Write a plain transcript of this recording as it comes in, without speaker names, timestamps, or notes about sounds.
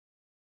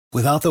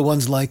Without the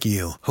ones like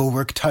you, who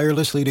work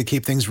tirelessly to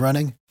keep things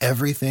running,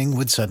 everything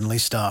would suddenly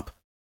stop.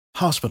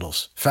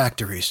 Hospitals,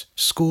 factories,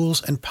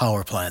 schools, and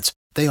power plants,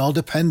 they all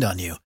depend on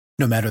you.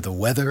 No matter the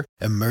weather,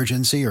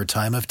 emergency, or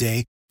time of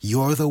day,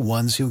 you're the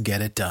ones who get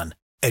it done.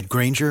 At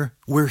Grainger,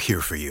 we're here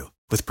for you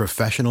with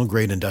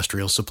professional-grade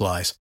industrial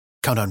supplies.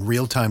 Count on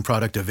real-time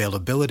product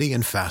availability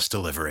and fast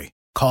delivery.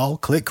 Call,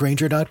 click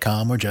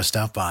Grainger.com, or just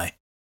stop by.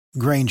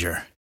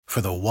 Grainger, for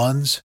the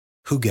ones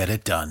who get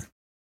it done.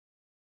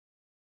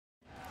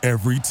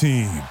 Every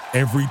team,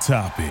 every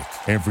topic,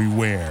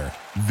 everywhere.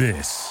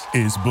 This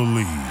is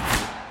Believe.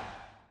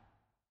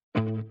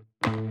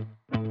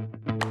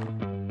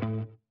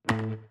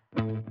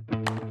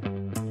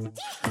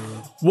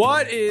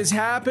 What is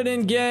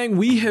happening, gang?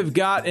 We have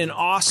got an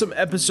awesome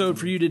episode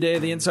for you today,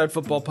 the Inside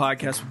Football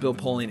Podcast with Bill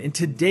Polian. In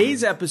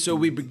today's episode,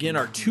 we begin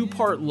our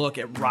two-part look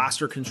at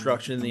roster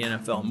construction in the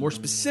NFL. More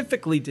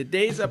specifically,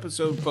 today's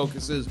episode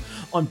focuses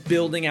on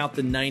building out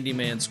the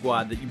 90-man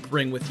squad that you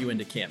bring with you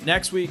into camp.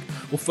 Next week,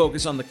 we'll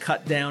focus on the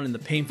cut down and the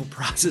painful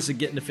process of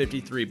getting to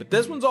 53. But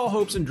this one's all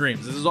hopes and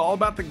dreams. This is all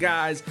about the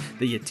guys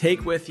that you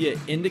take with you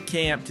into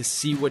camp to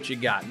see what you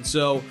got. And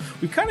so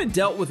we've kind of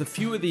dealt with a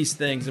few of these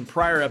things in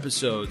prior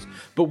episodes,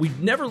 but we've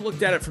never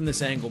looked at it from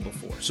this angle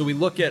before. So we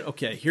look at,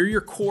 okay, here are your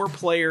core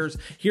players.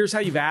 Here's how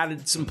you've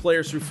added some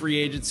players through free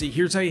agency.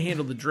 Here's how you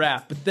handle the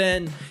draft. But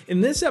then in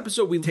this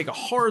episode, we take a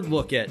hard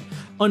look at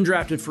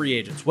undrafted free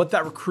agents, what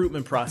that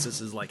recruitment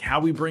process is like,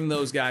 how we bring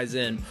those guys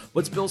in,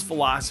 what's Bill's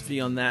philosophy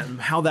on that, and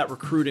how that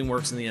recruiting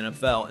works in the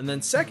NFL. And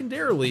then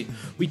secondarily,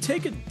 we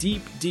take a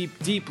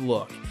deep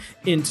look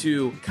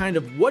into kind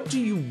of what do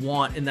you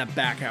want in that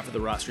back half of the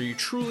roster. Are you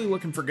truly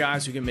looking for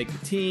guys who can make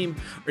the team?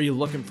 Are you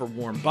looking for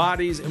warm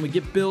bodies? And we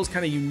get Bill's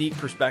kind of unique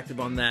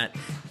perspective on that,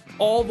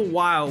 all the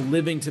while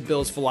living to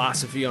Bill's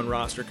philosophy on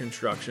roster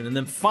construction. And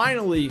then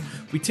finally,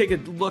 we take a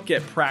look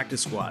at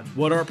practice squads.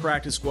 What are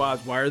practice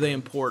squads? Why are they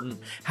important?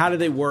 How do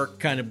they work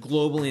kind of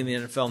globally in the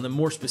NFL? And then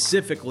more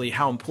specifically,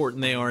 how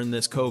important they are in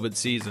this COVID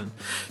season.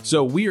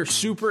 So we are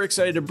super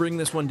excited to bring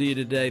this one to you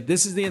today.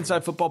 This is the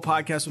Inside Football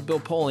Podcast with Bill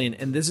Polian,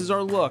 and this is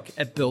our look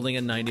at building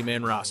a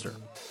 90-man roster.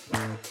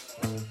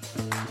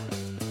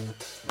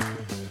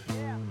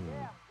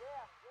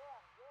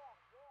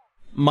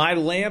 My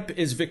lamp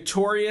is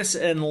victorious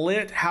and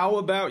lit. How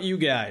about you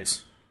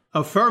guys?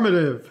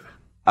 Affirmative.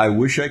 I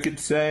wish I could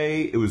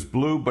say it was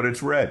blue, but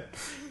it's red.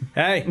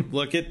 Hey,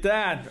 look at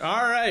that.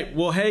 All right.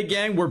 Well, hey,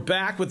 gang, we're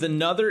back with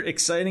another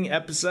exciting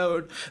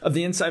episode of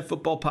the Inside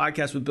Football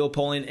Podcast with Bill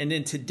Polian. And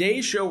in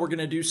today's show, we're going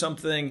to do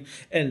something,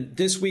 and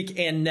this week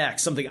and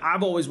next, something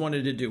I've always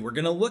wanted to do. We're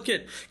going to look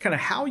at kind of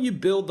how you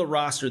build the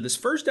roster. This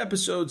first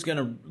episode is going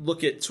to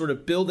look at sort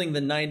of building the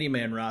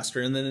 90-man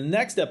roster. And then the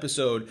next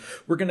episode,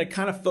 we're going to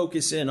kind of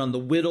focus in on the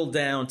whittle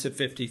down to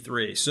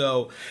 53.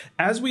 So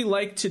as we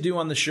like to do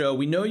on the show,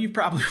 we know you've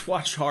probably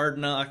watched Hard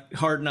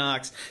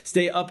Knocks,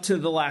 stay up to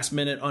the last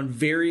minute on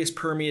various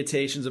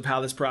permutations of how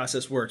this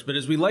process works. But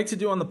as we like to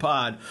do on the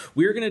pod,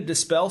 we're going to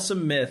dispel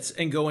some myths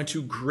and go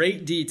into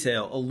great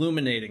detail,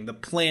 illuminating the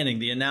planning,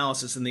 the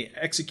analysis, and the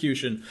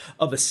execution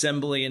of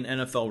assembling an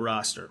NFL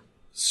roster.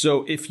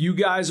 So if you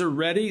guys are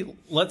ready,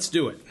 let's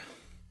do it.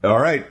 All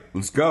right,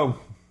 let's go.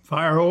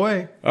 Fire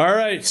away. All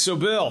right. So,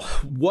 Bill,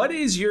 what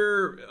is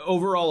your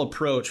overall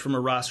approach from a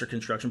roster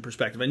construction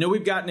perspective? I know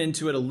we've gotten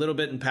into it a little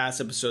bit in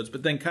past episodes,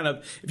 but then kind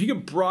of if you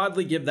could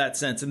broadly give that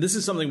sense, and this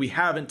is something we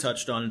haven't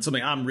touched on and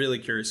something I'm really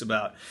curious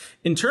about.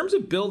 In terms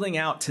of building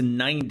out to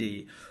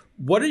 90,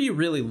 what are you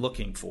really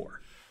looking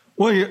for?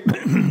 Well,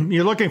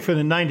 you're looking for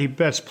the 90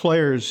 best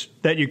players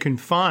that you can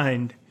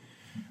find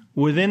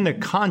within the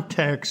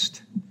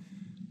context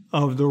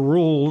of the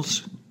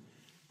rules,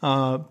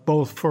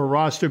 both for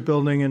roster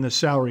building and the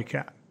salary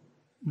cap.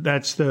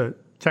 That's the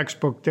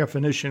textbook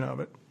definition of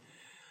it.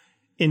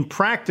 In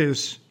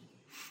practice,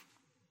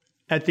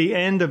 at the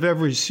end of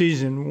every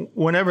season,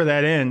 whenever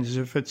that ends,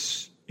 if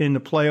it's in the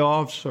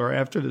playoffs or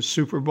after the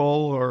Super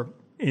Bowl or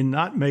in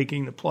not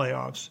making the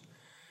playoffs,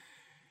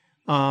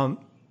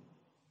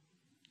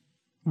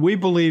 we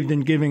believed in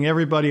giving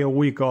everybody a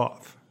week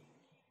off.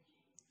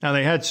 Now,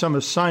 they had some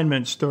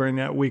assignments during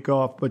that week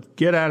off, but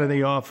get out of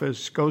the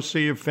office, go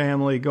see your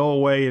family, go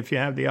away if you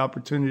have the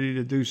opportunity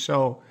to do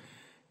so,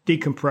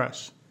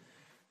 decompress.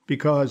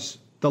 Because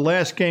the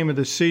last game of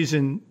the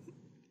season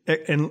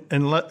and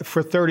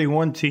for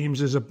 31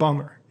 teams is a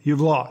bummer. You've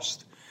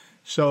lost.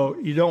 So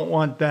you don't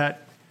want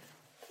that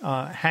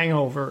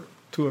hangover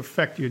to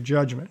affect your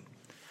judgment.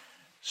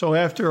 So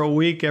after a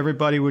week,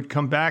 everybody would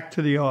come back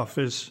to the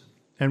office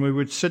and we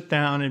would sit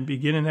down and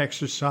begin an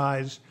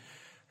exercise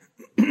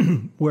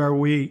where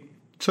we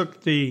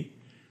took the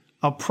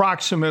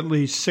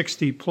approximately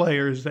 60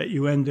 players that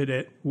you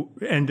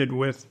ended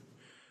with,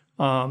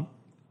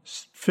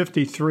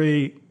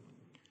 53,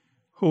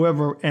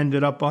 whoever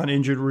ended up on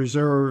injured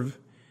reserve,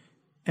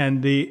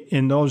 and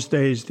in those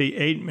days, the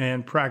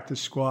 8-man practice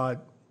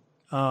squad.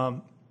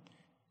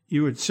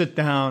 You would sit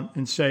down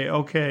and say,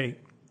 okay,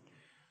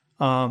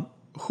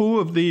 who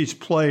of these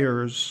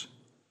players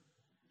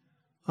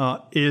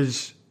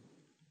is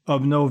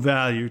of no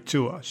value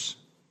to us?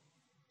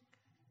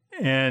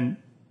 And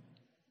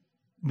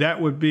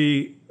that would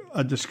be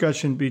a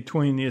discussion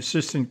between the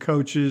assistant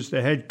coaches,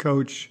 the head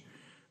coach,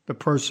 the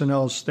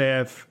personnel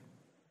staff,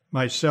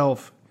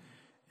 myself,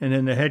 and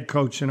then the head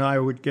coach and I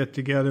would get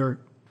together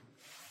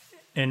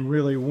and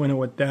really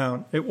winnow it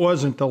down. It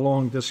wasn't a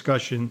long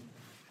discussion.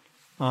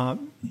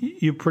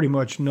 You pretty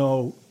much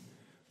know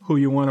who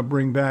you want to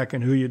bring back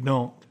and who you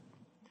don't.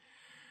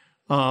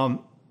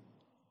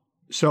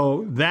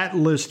 So that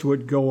list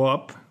would go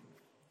up.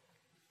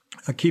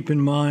 Keep in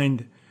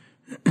mind,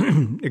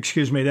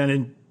 that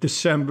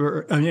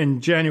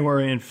in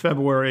January and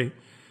February,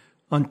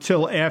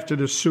 until after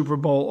the Super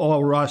Bowl,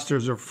 all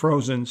rosters are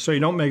frozen, so you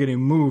don't make any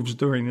moves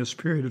during this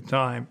period of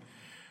time,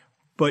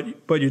 but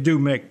you do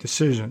make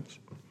decisions.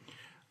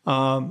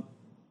 Then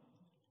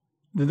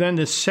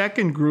the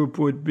second group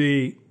would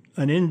be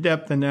an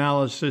in-depth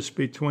analysis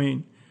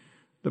between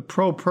the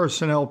pro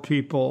personnel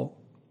people.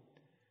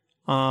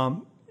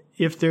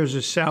 If there's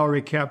a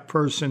salary cap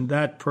person,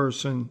 that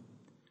person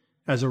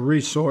as a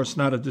resource,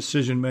 not a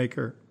decision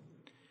maker,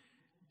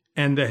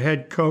 and the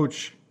head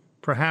coach,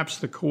 perhaps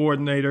the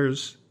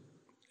coordinators,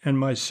 and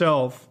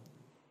myself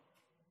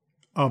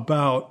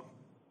about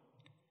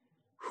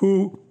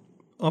who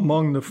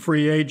among the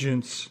free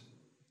agents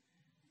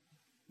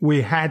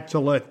we had to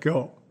let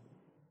go.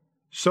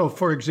 So,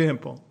 for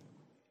example,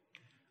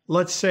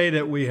 let's say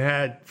that we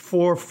had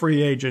 4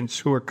 free agents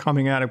who are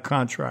coming out of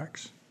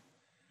contracts.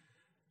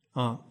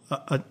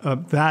 A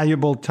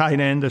valuable tight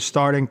end, a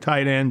starting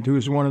tight end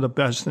who's one of the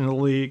best in the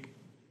league,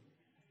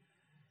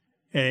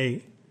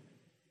 a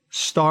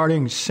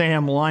starting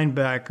Sam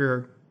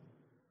linebacker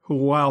who,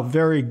 while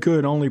very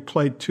good, only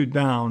played 2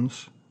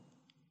 downs,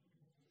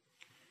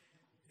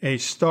 a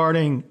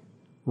starting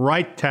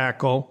right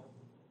tackle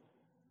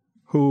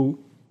who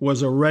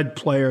was a red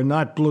player,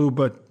 not blue,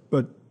 but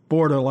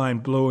borderline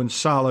blue and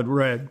solid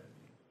red,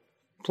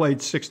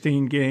 played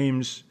 16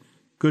 games,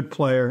 good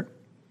player,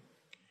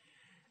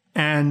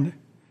 and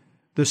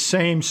the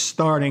same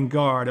starting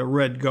guard, a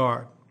red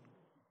guard.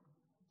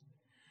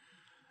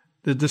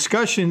 The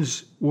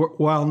discussions,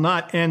 while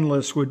not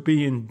endless, would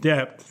be in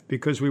depth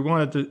because we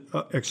wanted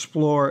to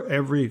explore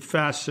every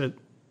facet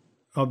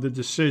of the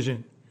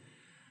decision.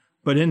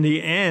 But in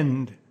the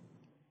end,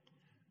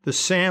 the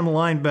Sam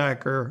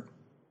linebacker,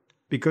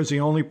 because he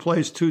only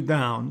plays 2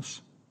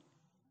 downs,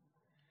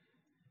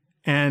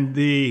 and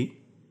the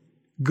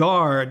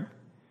guard,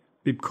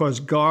 because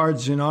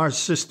guards in our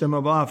system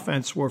of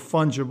offense were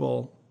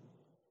fungible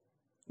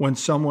when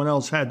someone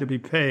else had to be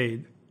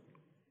paid,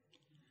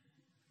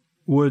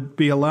 would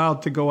be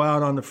allowed to go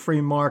out on the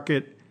free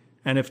market,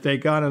 and if they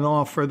got an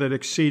offer that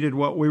exceeded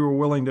what we were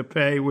willing to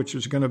pay, which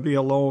was going to be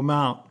a low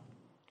amount,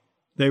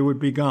 they would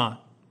be gone.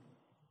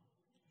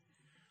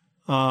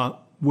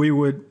 We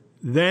would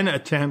then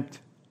attempt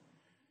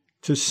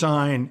to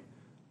sign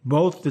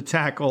both the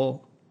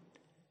tackle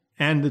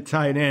and the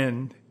tight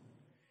end.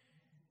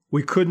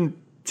 We couldn't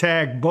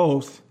tag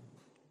both,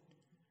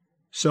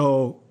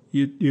 so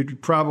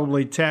you'd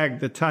probably tag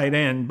the tight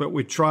end, but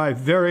we tried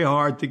very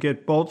hard to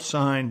get both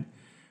signed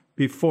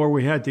before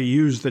we had to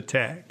use the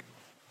tag.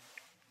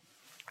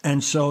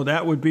 And so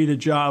that would be the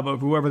job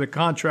of whoever the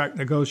contract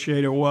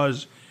negotiator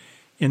was.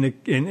 In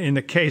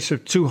the case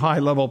of 2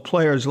 high-level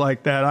players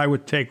like that, I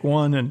would take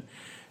one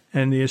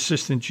and the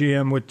assistant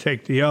GM would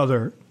take the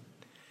other,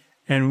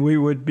 and we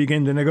would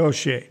begin to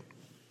negotiate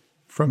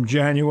from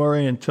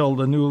January until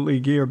the new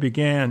league year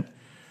began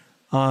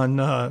on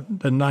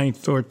the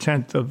 9th or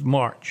 10th of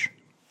March.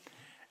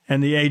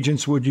 And the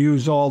agents would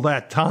use all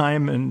that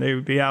time, and they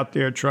would be out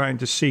there trying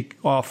to seek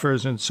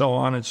offers and so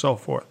on and so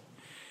forth.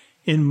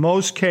 In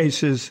most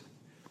cases,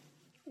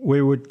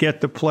 we would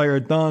get the player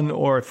done,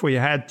 or if we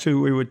had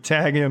to, we would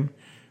tag him,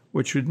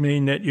 which would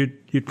mean that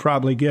you'd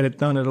probably get it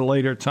done at a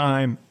later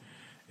time.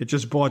 It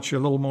just bought you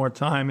a little more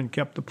time and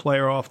kept the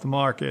player off the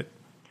market.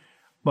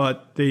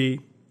 But the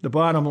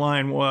bottom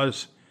line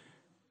was,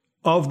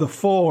 of the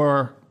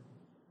 4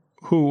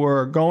 who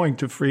were going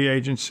to free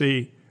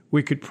agency,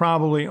 we could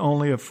probably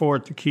only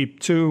afford to keep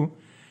 2.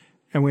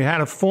 And we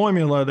had a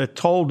formula that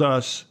told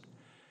us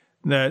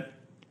that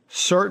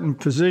certain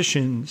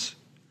positions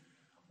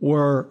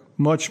were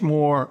much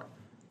more,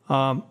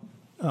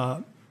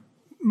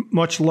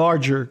 much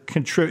larger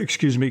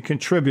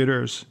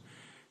contributors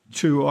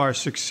to our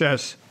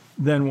success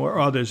than were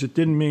others. It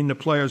didn't mean the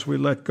players we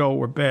let go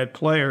were bad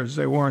players.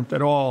 They weren't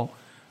at all.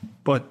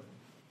 But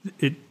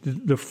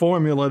the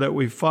formula that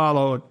we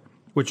followed,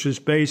 which is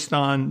based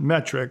on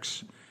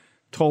metrics,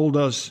 told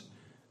us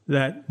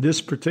that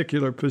this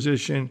particular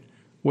position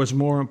was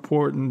more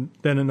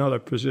important than another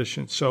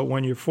position. So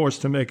when you're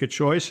forced to make a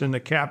choice and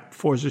the cap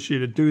forces you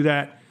to do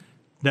that,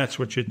 that's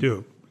what you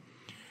do.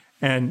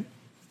 And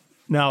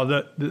now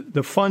the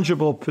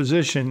fungible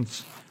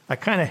positions, I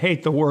kind of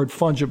hate the word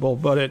fungible,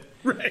 but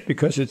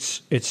because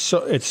it's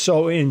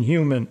so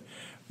inhuman.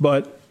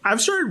 But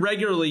I've started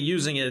regularly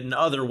using it in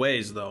other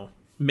ways, though,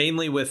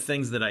 mainly with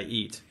things that I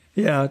eat.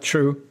 Yeah,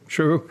 true.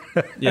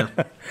 Yeah.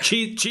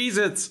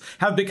 Cheez-Its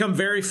have become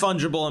very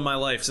fungible in my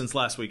life since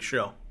last week's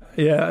show.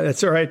 Yeah,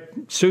 that's all right.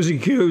 Suzy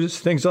Q's,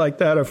 things like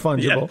that are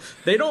fungible. Yeah,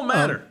 they don't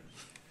matter.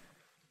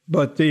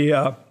 But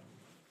the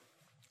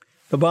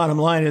bottom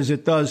line is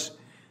it does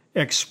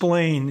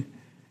explain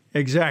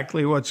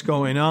exactly what's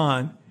going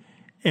on.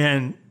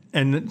 And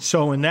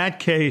so in that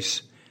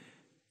case,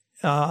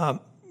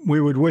 we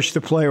would wish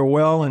the player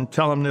well and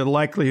tell him the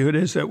likelihood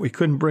is that we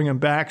couldn't bring him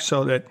back,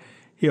 so that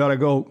he ought to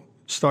go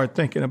start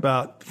thinking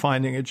about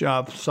finding a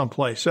job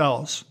someplace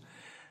else.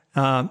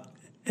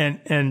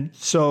 And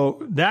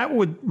so that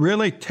would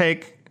really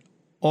take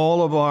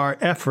all of our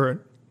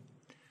effort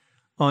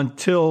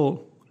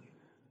until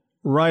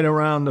right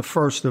around the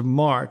 1st of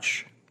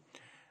March.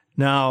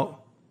 Now,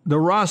 the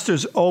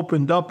roster's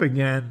opened up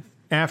again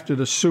after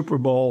the Super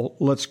Bowl,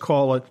 let's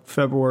call it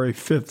February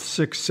 5th,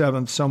 6th,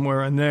 7th,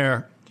 somewhere in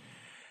there.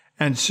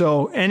 And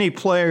so any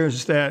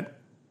players that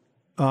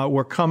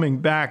were coming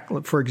back,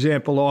 for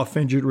example, off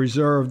injured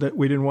reserve that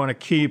we didn't want to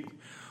keep,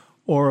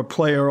 or a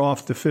player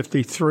off the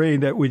 53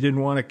 that we didn't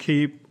want to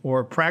keep,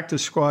 or a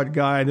practice squad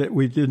guy that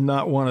we did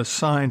not want to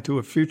sign to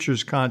a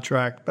futures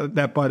contract, but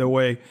that, by the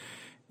way,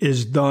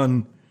 is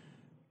done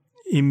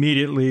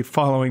immediately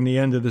following the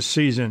end of the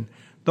season,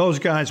 those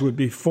guys would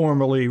be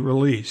formally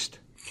released.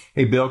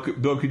 Hey, Bill,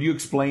 could you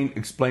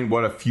explain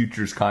what a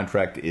futures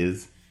contract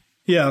is?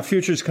 Yeah, a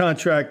futures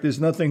contract is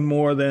nothing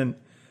more than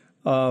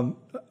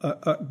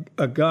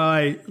a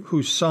guy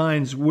who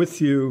signs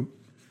with you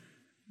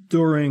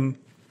during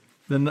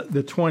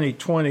the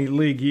 2020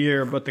 league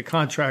year, but the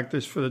contract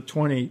is for the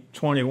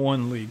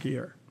 2021 league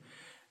year.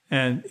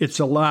 And it's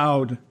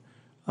allowed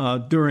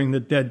during the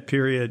dead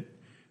period,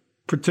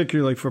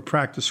 particularly for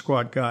practice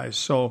squad guys.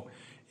 So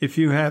if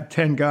you have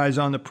 10 guys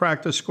on the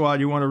practice squad,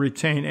 you want to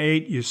retain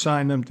 8, you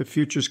sign them to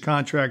futures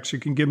contracts. You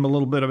can give them a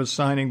little bit of a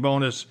signing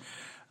bonus,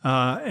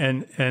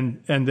 and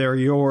they're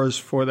yours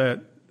for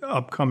that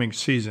upcoming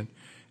season.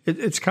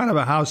 It's kind of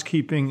a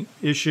housekeeping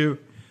issue.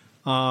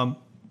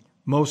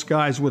 Most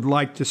guys would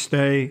like to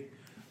stay.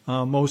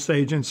 Most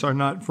agents are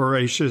not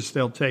voracious.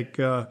 They'll take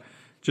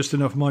just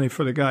enough money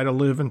for the guy to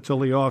live until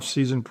the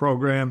off-season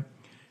program,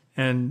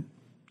 and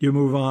you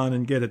move on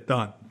and get it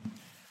done.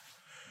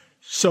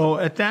 So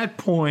at that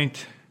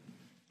point,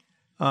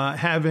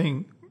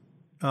 having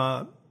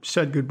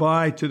said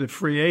goodbye to the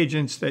free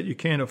agents that you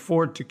can't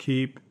afford to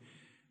keep,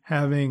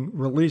 having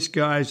released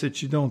guys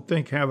that you don't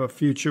think have a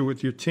future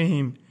with your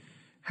team,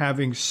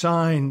 having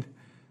signed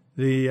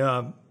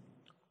the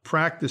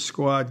practice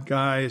squad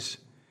guys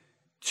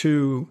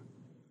to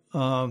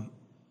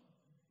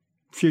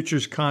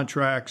futures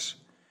contracts,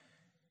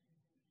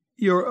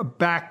 you're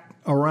back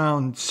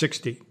around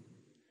 60.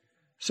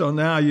 So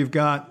now you've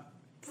got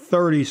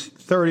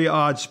 30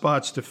 odd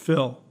spots to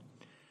fill.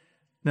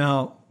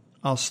 Now,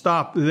 I'll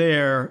stop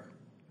there.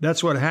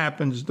 That's what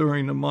happens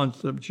during the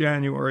month of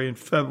January and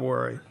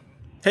February.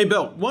 Hey,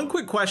 Bill, one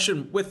quick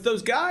question. With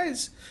those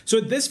guys, so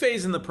at this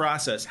phase in the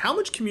process, how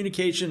much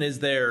communication is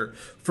there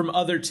from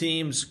other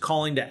teams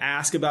calling to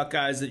ask about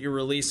guys that you're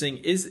releasing?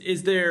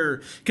 Is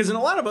there, because in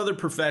a lot of other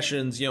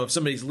professions, if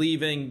somebody's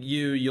leaving,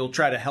 you'll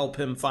try to help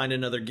him find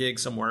another gig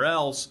somewhere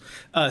else,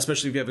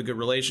 especially if you have a good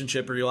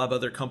relationship, or you'll have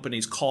other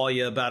companies call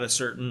you about a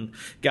certain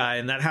guy,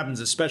 and that happens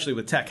especially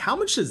with tech. How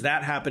much does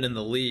that happen in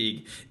the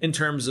league in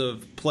terms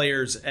of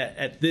players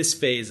at this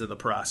phase of the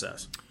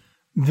process?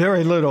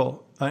 Very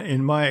little.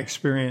 In my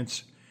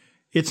experience,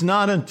 it's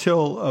not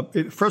until,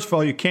 first of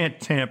all, you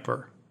can't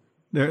tamper.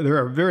 There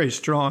are very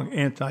strong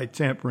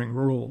anti-tampering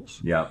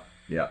rules. Yeah.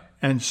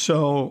 And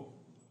so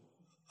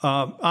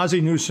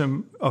Ozzie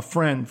Newsome, a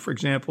friend, for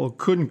example,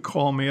 couldn't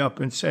call me up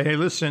and say, hey,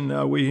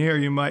 listen, we hear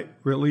you might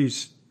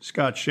release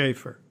Scott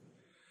Schaefer.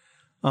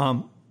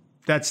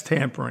 That's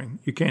tampering.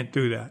 You can't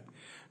do that.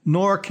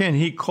 Nor can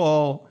he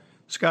call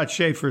Scott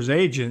Schaefer's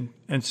agent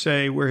and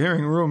say, we're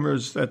hearing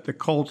rumors that the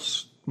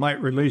Colts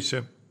might release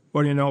him.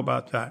 What do you know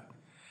about that?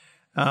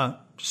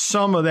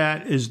 Some of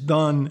that is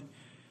done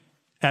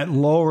at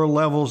lower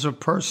levels of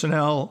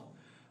personnel,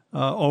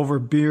 over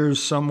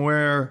beers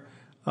somewhere,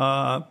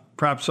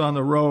 perhaps on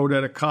the road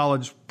at a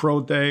college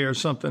pro day or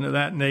something of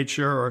that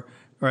nature, or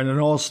at an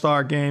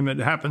all-star game. It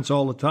happens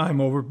all the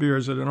time over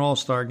beers at an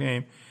all-star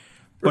game,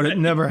 but it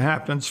never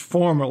happens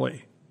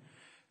formally.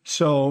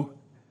 So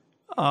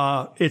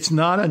it's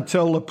not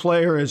until the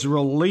player is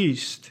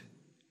released,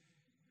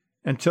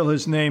 until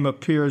his name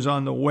appears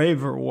on the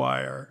waiver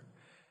wire,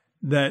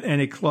 that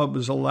any club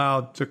is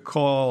allowed to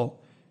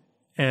call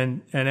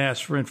and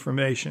ask for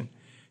information.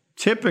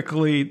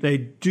 Typically, they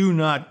do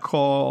not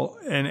call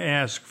and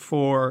ask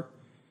for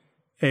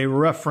a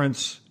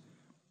reference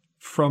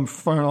from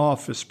front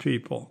office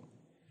people.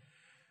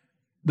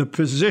 The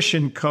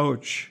position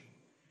coach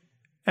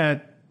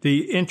at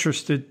the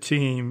interested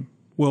team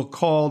will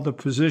call the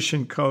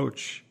position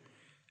coach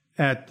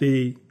at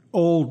the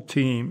old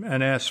team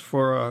and ask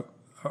for a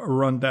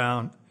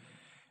rundown,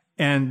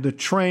 and the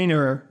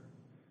trainer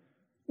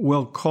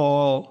will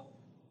call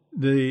of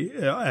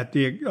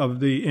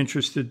the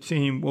interested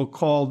team will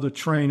call the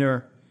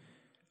trainer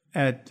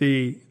at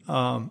the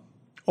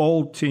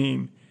old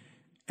team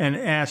and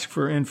ask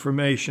for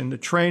information. The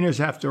trainers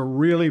have to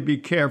really be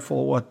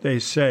careful what they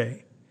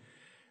say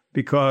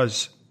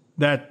because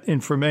that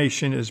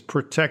information is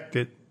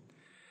protected.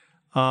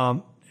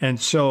 And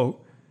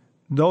so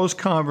those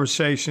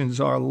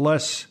conversations are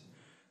less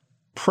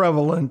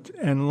prevalent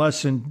and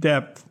less in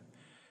depth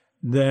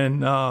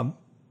than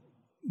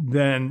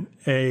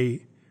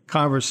a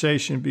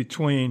conversation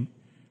between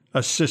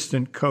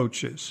assistant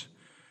coaches.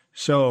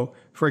 So,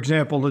 for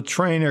example, the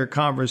trainer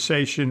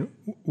conversation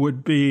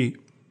would be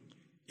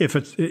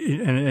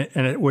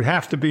and it would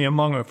have to be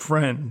among a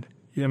friend.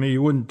 I mean,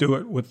 you wouldn't do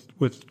it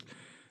with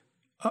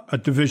a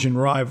division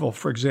rival,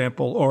 for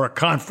example, or a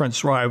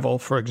conference rival,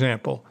 for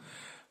example.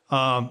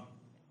 But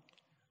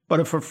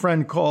if a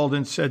friend called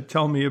and said,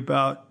 "Tell me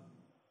about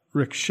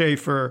Rick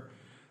Schaefer,"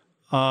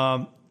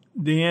 the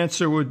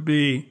answer would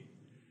be,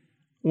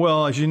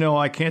 "Well, as you know,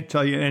 I can't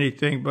tell you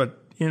anything, but,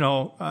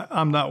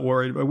 I'm not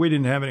worried." But we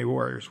didn't have any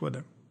worries with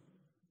him.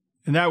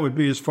 And that would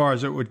be as far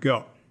as it would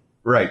go.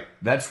 Right.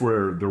 That's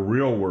where the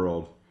real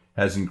world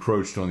has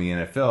encroached on the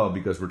NFL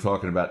because we're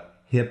talking about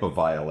HIPAA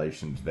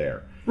violations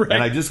there. Right.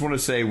 And I just want to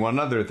say one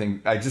other thing.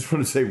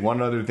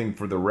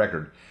 For the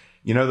record.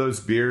 You know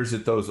those beers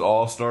at those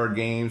All-Star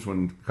games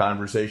when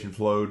conversation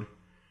flowed?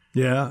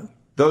 Yeah.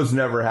 Those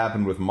never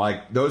happened with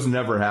Mike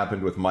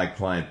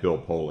Client, Bill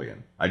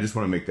Polian. I just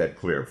want to make that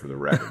clear for the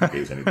record in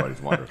case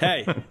anybody's wondering.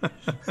 Hey,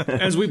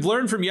 as we've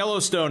learned from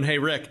Yellowstone, hey,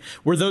 Rick,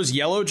 were those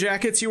yellow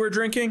jackets you were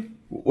drinking?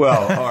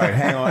 Well, all right,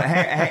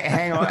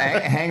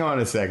 hang on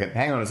a second.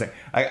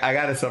 I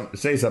got to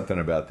say something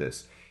about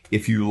this.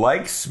 If you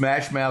like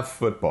Smash Mouth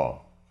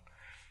football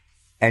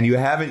and you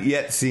haven't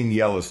yet seen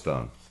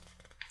Yellowstone,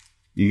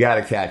 you got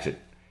to catch it.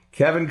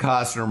 Kevin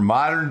Costner,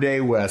 modern day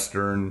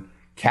Western,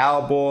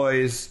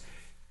 cowboys,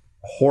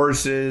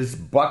 horses,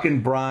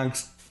 bucking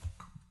broncs,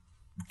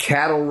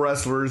 cattle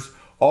rustlers,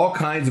 all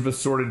kinds of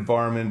assorted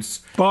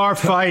varmints. Bar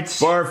fights,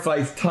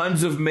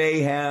 tons of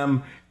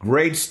mayhem,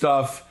 great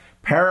stuff.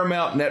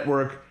 Paramount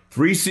Network,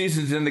 3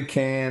 seasons in the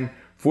can,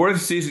 4th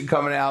season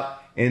coming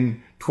out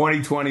in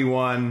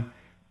 2021.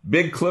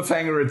 Big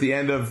cliffhanger at the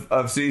end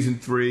of season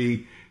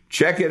 3.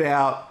 Check it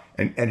out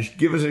and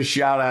give us a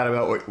shout out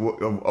about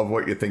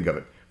what you think of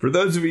it. For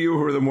those of you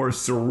who are the more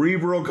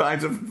cerebral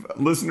kinds of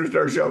listeners to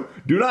our show,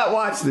 do not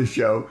watch this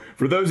show.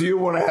 For those of you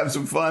who want to have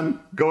some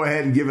fun, go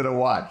ahead and give it a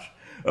watch.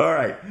 All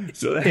right.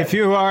 So if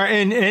you are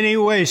in any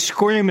way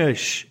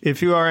squeamish,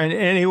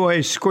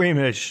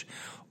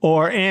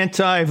 or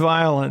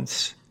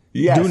anti-violence,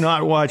 yes, do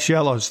not watch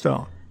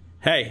Yellowstone.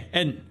 Hey,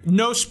 and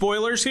no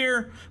spoilers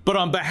here, but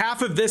on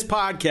behalf of this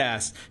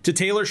podcast, to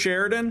Taylor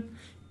Sheridan,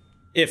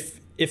 if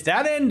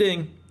that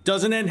ending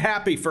doesn't end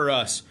happy for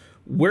us,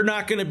 we're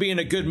not going to be in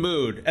a good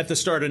mood at the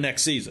start of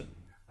next season.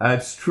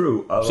 That's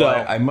true. So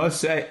I must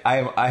say,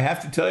 I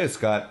have to tell you,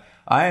 Scott,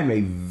 I am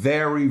a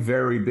very,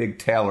 very big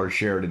Taylor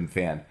Sheridan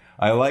fan.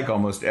 I like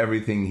almost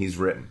everything he's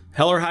written.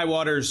 Hell or High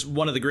Water's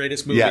one of the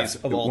greatest movies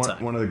of all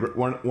time. One of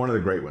the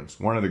great ones.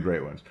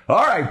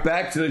 All right,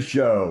 back to the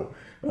show.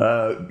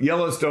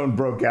 Yellowstone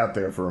broke out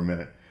there for a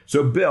minute.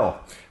 So, Bill,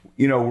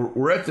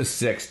 we're at the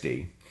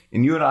 60,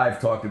 and you and I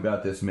have talked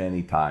about this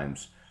many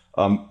times.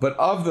 But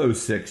of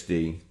those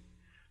 60,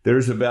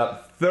 there's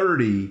about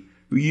 30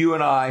 who you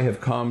and I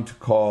have come to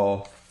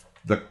call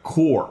the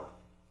core.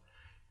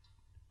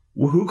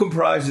 Who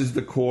comprises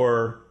the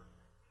core,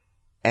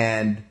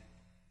 and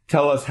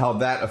tell us how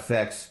that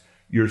affects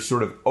your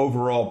sort of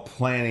overall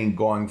planning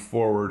going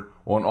forward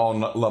on all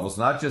levels,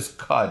 not just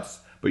cuts,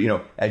 but,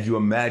 as you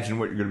imagine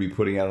what you're going to be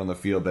putting out on the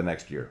field the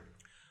next year.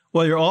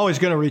 Well, you're always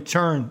going to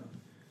return,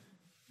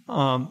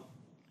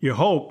 you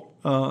hope,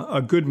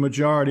 a good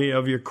majority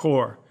of your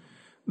core.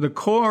 The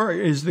core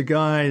is the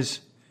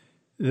guys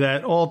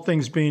that, all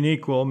things being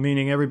equal,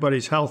 meaning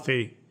everybody's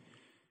healthy,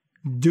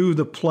 do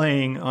the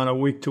playing on a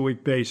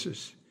week-to-week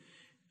basis.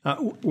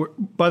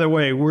 By the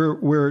way,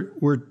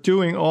 we're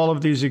doing all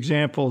of these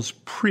examples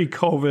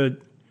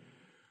pre-COVID.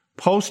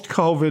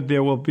 Post-COVID,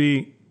 there will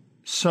be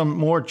some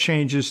more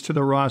changes to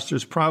the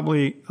rosters,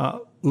 probably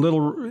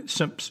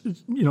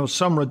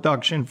some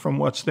reduction from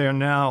what's there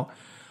now.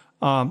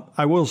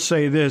 I will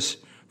say this: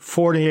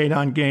 48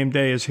 on game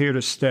day is here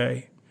to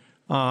stay.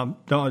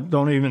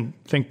 Don't even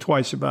think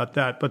twice about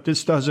that. But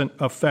this doesn't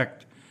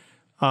affect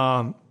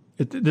our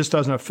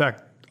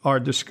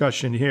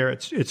discussion here.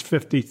 It's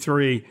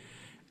 53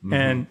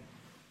 and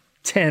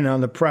 10 on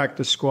the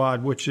practice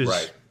squad, which is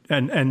right,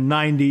 and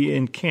 90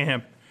 in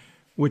camp,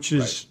 which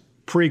is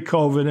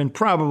pre-COVID and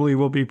probably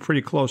will be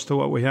pretty close to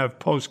what we have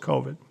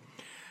post-COVID.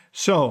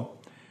 So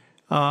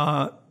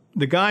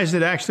the guys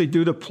that actually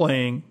do the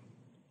playing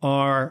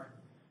are,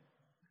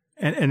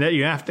 and that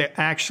you have to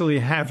actually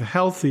have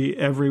healthy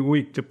every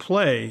week to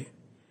play,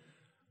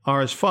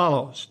 are as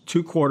follows: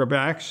 2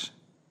 quarterbacks,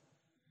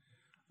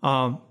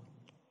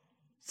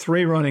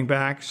 3 running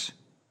backs,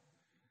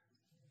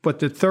 but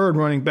the third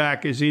running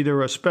back is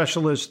either a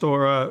specialist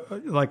or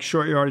like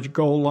short yardage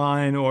goal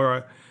line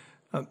or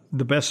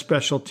the best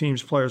special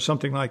teams player,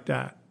 something like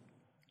that,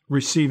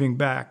 receiving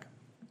back.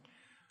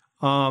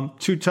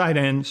 2 tight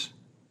ends,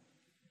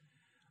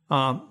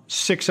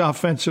 6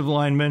 offensive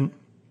linemen,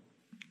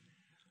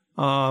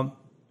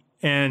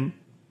 and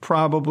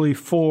probably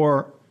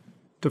 4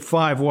 to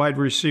 5 wide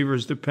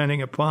receivers,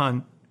 depending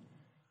upon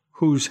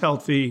who's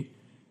healthy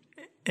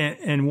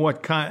and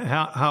what kind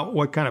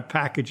of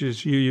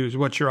packages you use,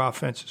 what your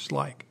offense is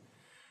like.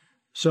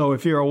 So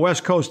if you're a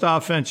West Coast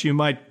offense, you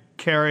might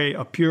carry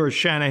a pure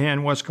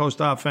Shanahan West Coast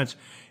offense.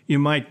 You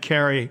might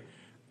carry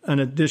an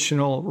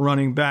additional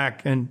running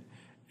back and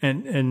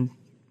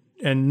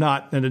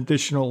not an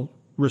additional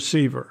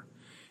receiver.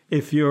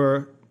 If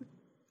you're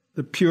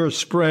the pure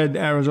spread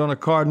Arizona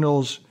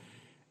Cardinals,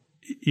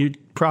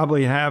 you'd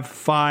probably have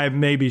 5,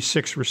 maybe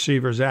 6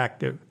 receivers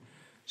active.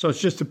 So it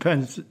just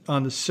depends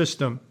on the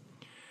system.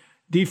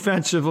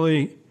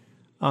 Defensively,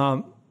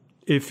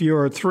 if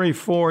you're a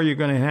 3-4, you're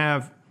going to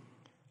have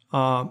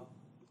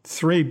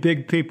 3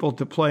 big people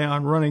to play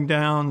on running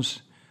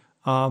downs,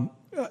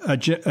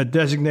 a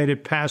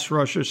designated pass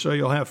rusher, so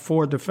you'll have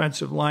 4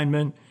 defensive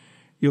linemen.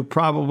 You'll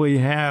probably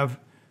have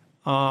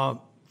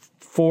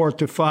 4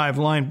 to 5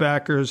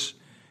 linebackers,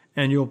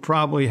 and you'll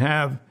probably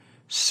have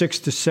 6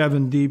 to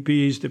 7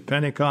 DBs,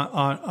 depending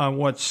on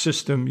what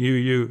system you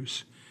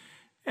use.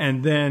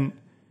 And then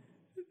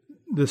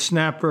the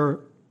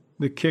snapper,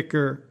 the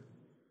kicker,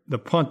 the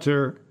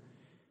punter,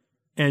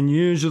 and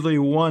usually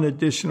one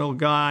additional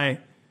guy.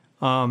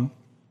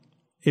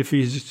 If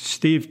he's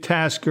Steve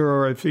Tasker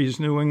or if he's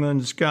New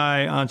England's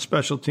guy on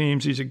special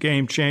teams, he's a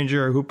game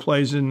changer who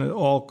plays in the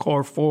all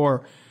core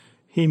 4.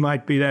 He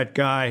might be that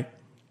guy.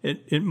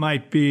 It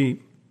might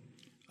be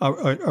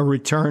a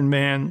return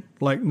man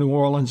like New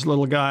Orleans'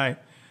 little guy.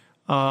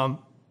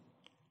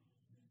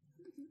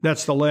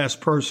 That's the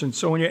last person.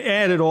 So when you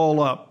add it all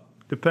up,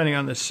 depending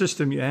on the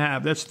system you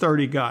have, that's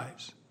 30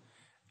 guys.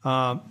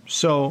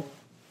 So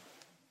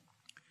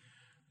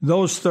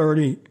those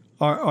 30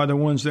 are the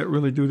ones that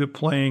really do the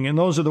playing, and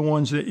those are the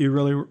ones that you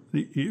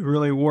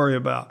really worry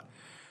about.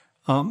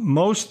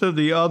 Most of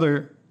the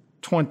other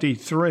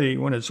 23,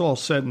 when it's all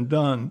said and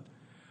done,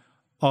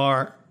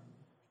 are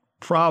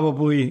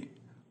probably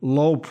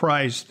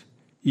low-priced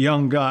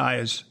young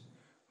guys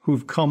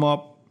who've come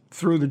up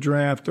through the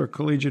draft or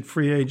collegiate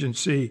free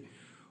agency,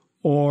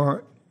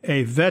 or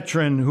a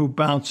veteran who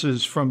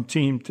bounces from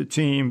team to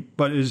team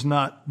but is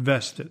not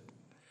vested,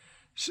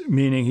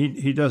 meaning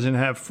he doesn't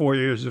have 4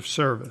 years of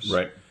service.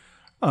 Right.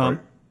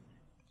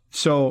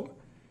 So,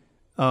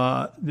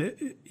 the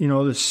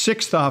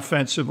 6th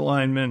offensive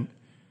lineman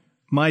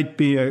might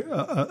be a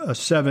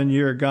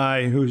 7-year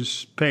guy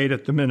who's paid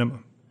at the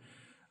minimum.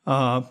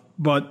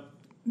 But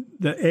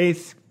the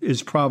 8th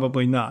is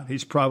probably not.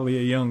 He's probably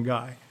a young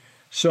guy.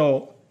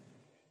 So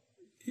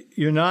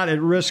you're not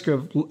at risk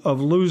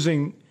of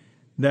losing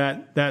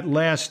that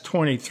last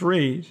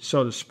 23,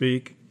 so to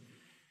speak,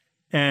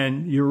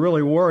 and you're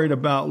really worried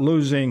about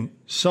losing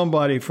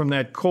somebody from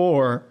that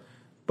core,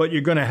 but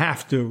you're going to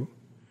have to,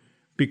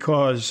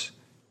 because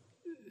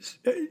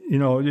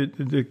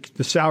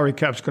the salary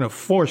cap's going to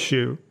force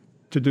you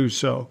to do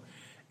so.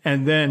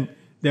 And then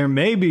there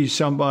may be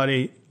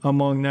somebody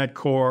among that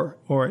core,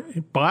 or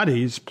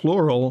bodies,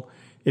 plural,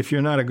 if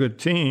you're not a good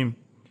team,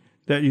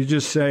 that you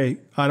just say,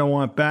 I don't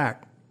want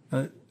back.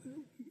 We're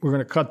going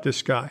to cut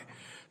this guy.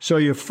 So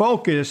your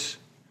focus,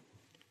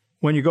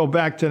 when you go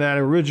back to that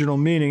original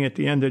meeting at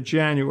the end of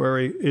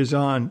January, is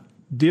on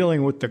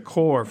dealing with the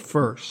core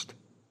first.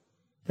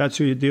 That's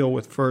who you deal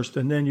with first,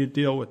 and then you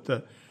deal with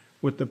the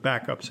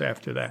backups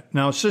after that.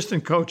 Now,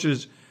 assistant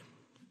coaches,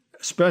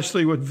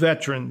 especially with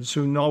veterans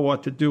who know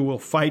what to do, will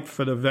fight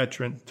for the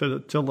veteran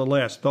till the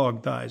last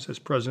dog dies, as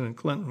President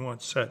Clinton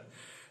once said.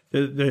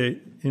 They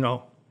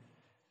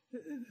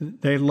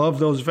love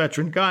those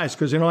veteran guys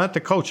because they don't have to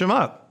coach them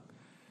up.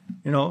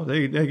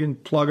 They can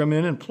plug them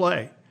in and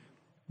play.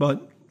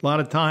 But a lot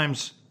of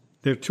times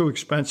they're too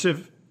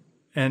expensive,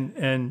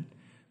 and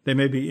they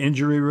may be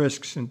injury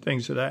risks and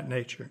things of that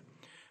nature.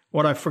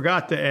 What I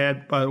forgot to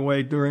add, by the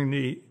way, during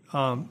the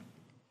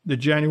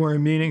January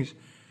meetings,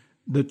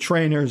 the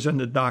trainers and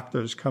the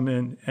doctors come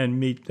in and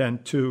meet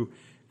then too,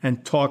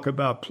 and talk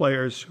about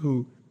players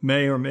who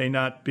may or may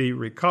not be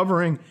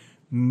recovering,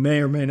 may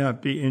or may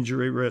not be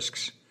injury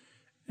risks.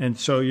 And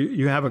so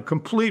you have a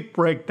complete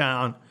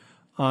breakdown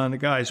on the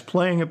guy's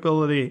playing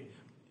ability,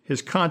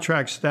 his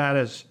contract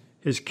status,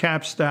 his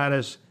cap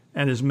status,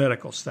 and his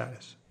medical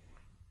status.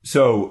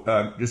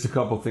 So just a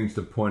couple of things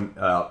to point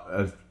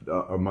out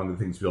among the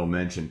things Bill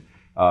mentioned.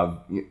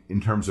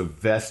 In terms of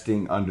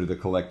vesting under the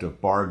collective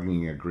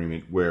bargaining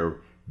agreement,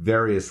 where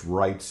various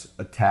rights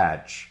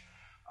attach,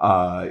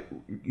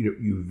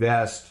 you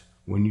vest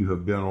when you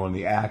have been on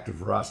the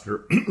active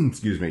roster,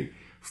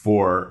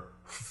 for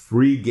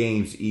 3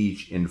 games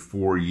each in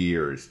 4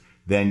 years.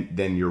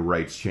 Then your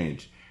rights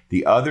change.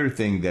 The other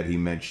thing that he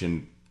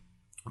mentioned,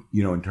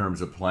 in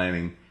terms of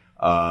planning,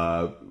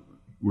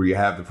 where you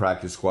have the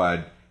practice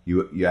squad,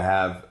 you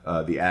have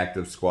the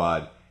active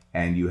squad,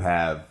 and you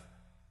have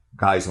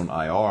guys on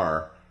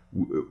IR.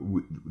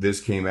 This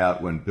came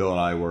out when Bill and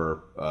I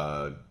were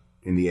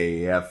in the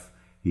AAF.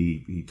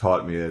 He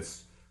taught me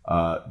this,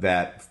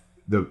 that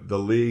the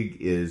league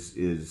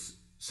is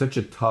such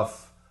a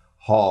tough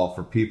haul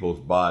for people's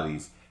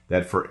bodies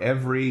that for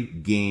every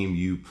game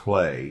you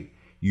play,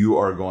 you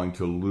are going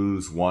to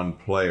lose one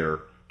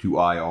player to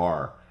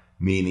IR,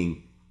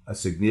 meaning a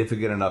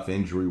significant enough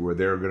injury where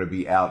they're going to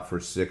be out for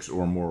 6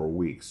 or more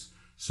weeks.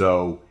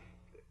 So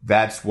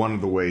that's one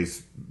of the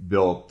ways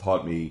Bill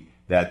taught me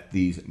that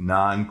these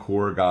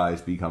non-core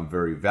guys become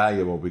very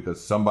valuable,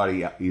 because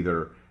somebody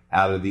either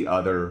out of the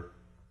other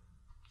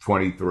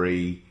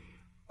 23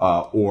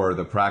 or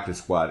the practice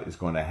squad is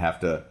going to have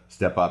to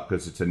step up,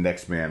 because it's a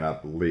next man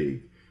up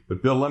league.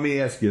 But Bill, let me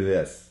ask you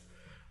this.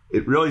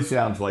 It really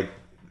sounds like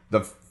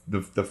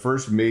the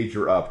first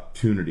major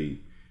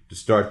opportunity to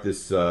start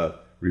this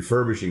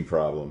refurbishing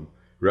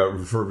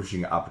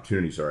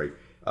opportunity,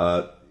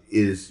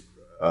 is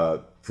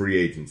free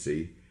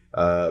agency.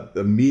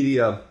 The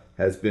media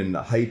has been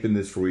hyping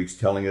this for weeks,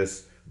 telling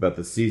us about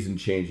the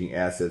season-changing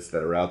assets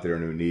that are out there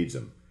and who needs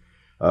them.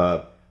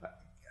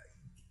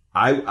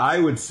 I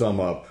would sum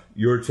up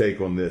your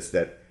take on this,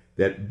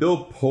 that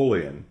Bill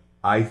Polian,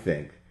 I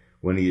think,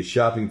 when he is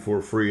shopping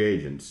for free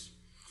agents,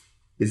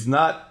 is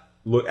not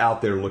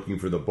out there looking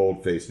for the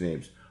bold-faced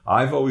names.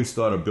 I've always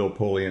thought of Bill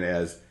Polian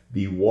as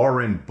the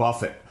Warren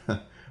Buffett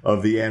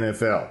of the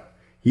NFL.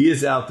 He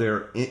is out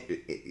there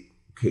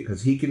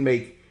because he can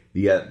make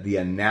the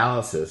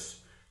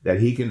analysis that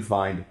he can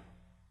find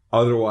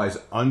otherwise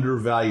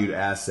undervalued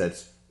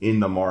assets in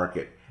the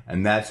market,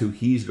 and that's who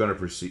he's going to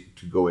proceed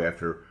to go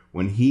after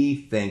when he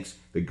thinks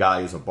the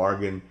guy is a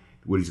bargain.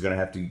 What he's going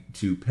to have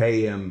to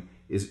pay him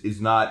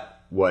is not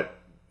what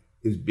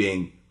is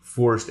being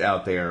forced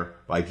out there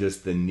by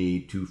just the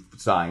need to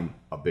sign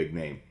a big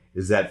name.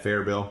 Is that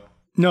fair, Bill?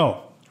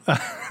 No.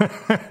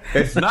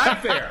 It's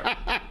not fair.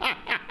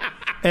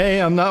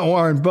 A, I'm not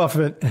Warren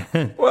Buffett.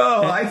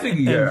 Well, I think,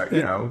 you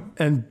know.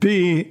 And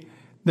B,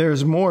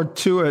 there's more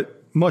to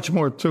it, much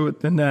more to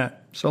it than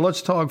that. So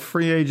let's talk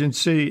free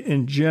agency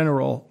in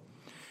general.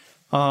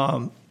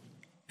 And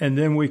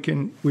then we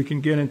can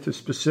get into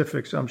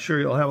specifics. I'm sure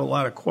you'll have a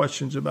lot of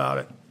questions about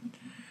it.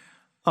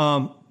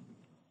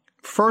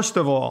 First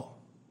of all,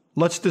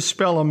 let's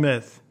dispel a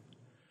myth.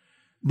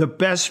 The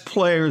best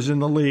players in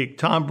the league,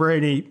 Tom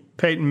Brady,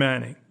 Peyton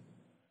Manning,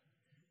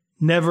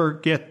 never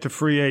get to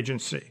free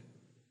agency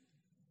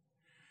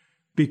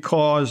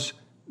because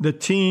the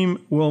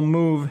team will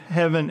move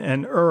heaven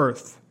and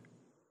earth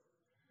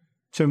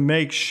to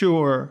make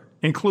sure,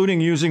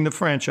 including using the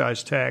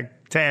franchise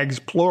tags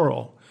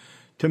plural,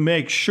 to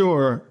make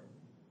sure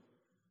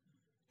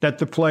that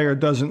the player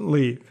doesn't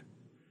leave.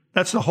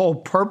 That's the whole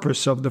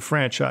purpose of the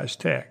franchise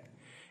tag.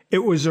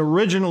 It was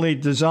originally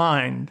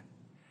designed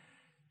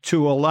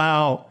to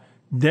allow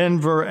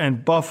Denver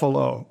and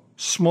Buffalo,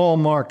 small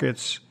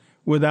markets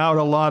without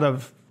a lot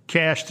of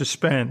cash to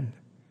spend,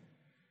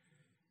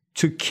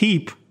 to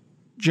keep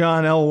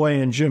John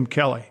Elway and Jim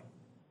Kelly.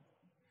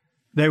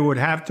 They would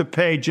have to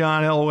pay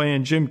John Elway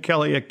and Jim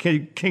Kelly a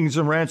king's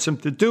ransom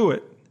to do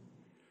it.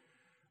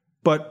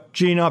 But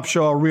Gene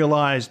Upshaw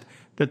realized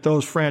that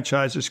those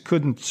franchises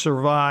couldn't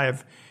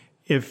survive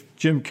if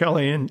Jim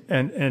Kelly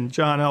and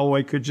John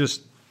Elway could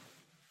just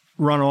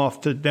run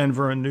off to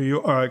Denver and New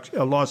York,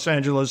 Los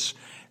Angeles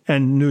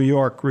and New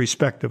York,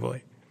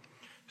 respectively.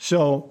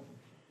 So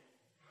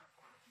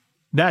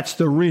that's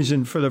the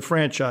reason for the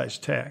franchise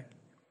tag.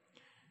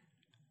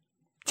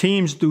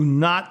 Teams do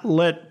not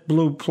let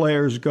blue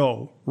players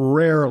go.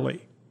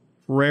 Rarely.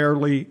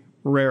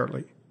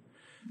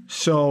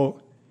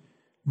 So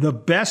the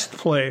best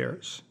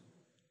players,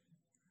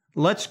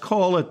 let's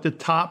call it the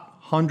top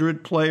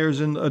 100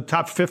 players in the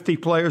top 50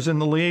 players in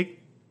the league,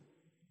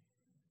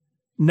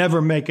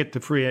 never make it to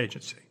free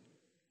agency.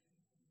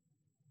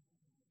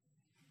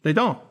 They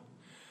don't.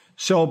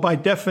 So by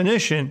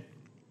definition,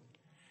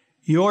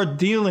 you're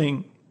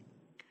dealing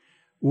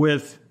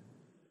with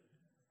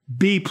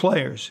B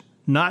players,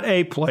 not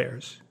A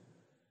players.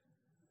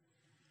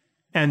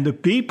 And the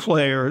B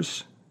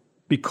players,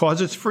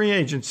 because it's free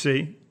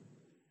agency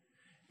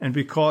and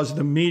because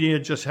the media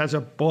just has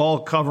a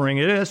ball covering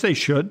it, as they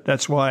should,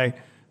 that's why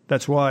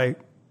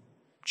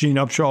Gene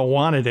Upshaw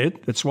wanted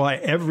it. That's why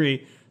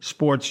every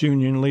sports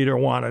union leader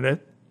wanted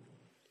it.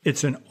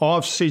 It's an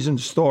off-season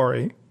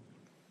story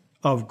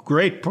of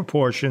great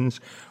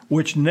proportions,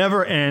 which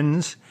never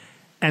ends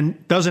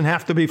and doesn't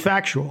have to be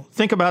factual.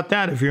 Think about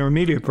that if you're a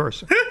media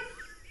person.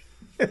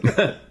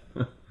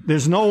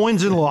 There's no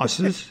wins and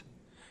losses.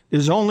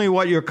 There's only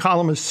what your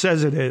columnist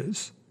says it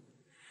is.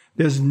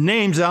 There's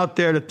names out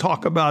there to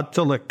talk about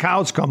till the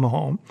cows come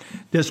home.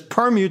 There's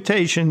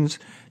permutations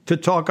to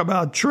talk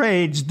about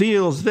trades,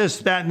 deals, this,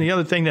 that, and the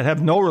other thing that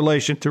have no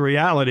relation to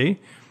reality.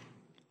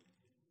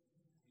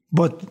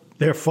 But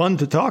they're fun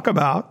to talk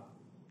about.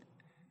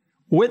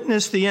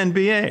 Witness the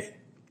NBA.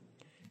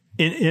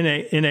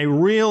 In a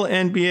real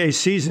NBA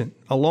season,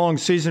 a long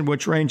season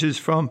which ranges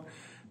from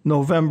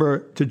November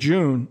to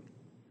June,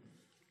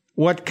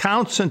 what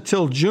counts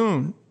until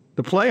June,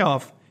 the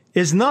playoff,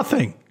 is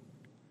nothing.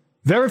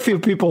 Very few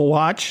people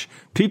watch.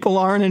 People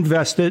aren't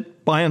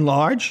invested, by and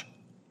large.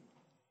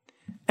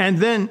 And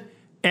then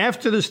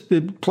after the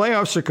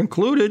playoffs are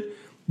concluded,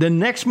 the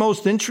next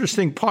most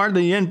interesting part of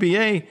the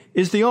NBA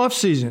is the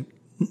offseason.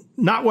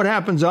 Not what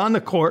happens on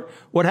the court,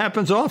 what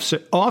happens off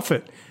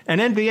it.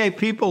 And NBA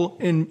people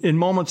in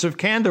moments of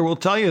candor will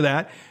tell you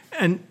that.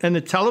 And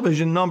the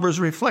television numbers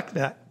reflect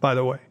that, by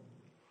the way.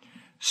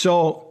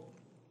 So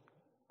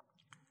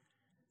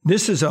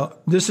this is a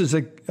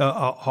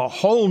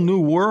whole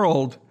new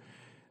world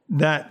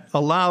that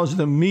allows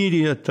the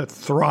media to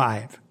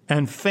thrive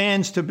and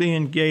fans to be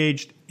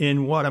engaged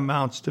in what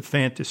amounts to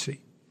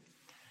fantasy.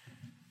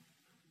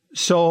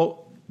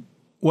 So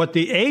what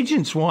the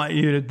agents want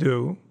you to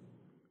do,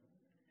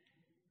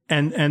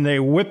 and they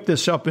whip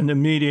this up in the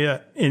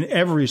media in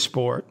every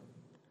sport,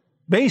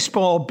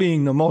 baseball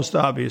being the most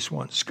obvious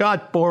one.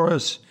 Scott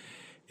Boras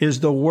is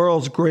the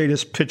world's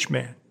greatest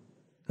pitchman.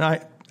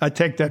 I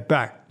take that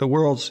back. The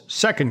world's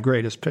second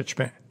greatest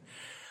pitchman.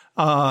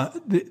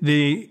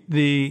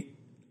 The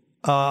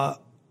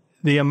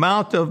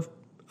amount of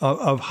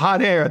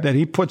hot air that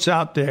he puts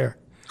out there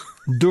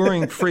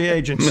during free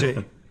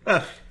agency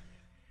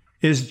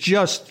is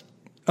just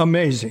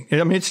amazing.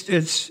 I mean,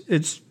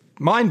 it's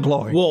mind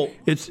blowing. Well,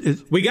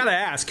 we got to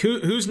ask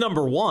who's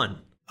number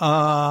one.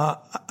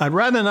 I'd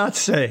rather not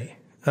say.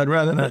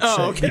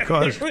 Okay.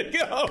 Because here we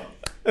go.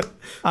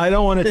 I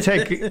don't want to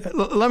take.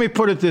 Let me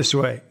put it this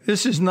way: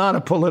 this is not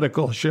a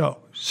political show.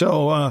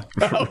 So,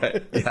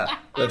 yeah,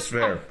 that's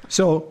fair.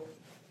 So,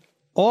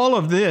 all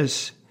of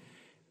this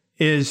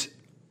is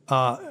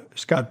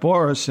Scott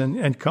Boras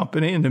and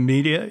company and the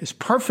media is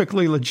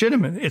perfectly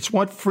legitimate. It's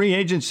what free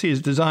agency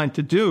is designed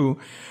to do,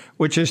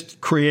 which is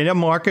create a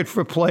market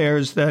for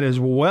players that is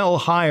well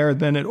higher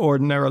than it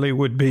ordinarily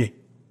would be.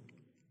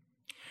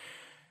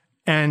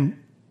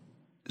 And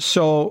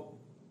so,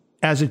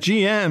 as a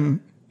GM,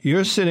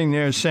 you're sitting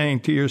there saying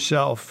to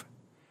yourself,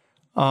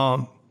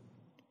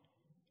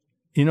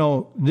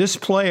 this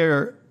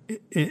player,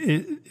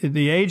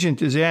 the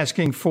agent is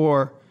asking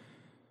for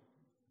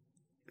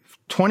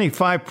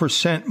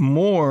 25%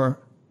 more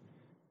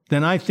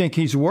than I think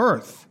he's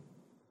worth.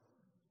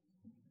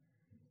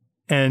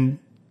 And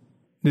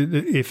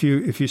if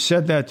you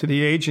said that to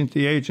the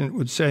agent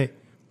would say,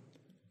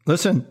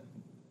 listen,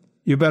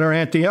 you better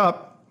ante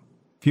up.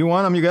 If you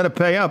want him, you got to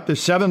pay up.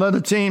 There's 7 other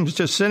teams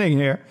just sitting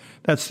here.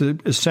 That's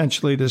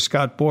essentially the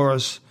Scott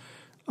Boras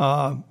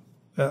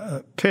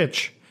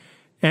pitch.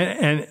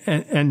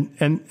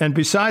 And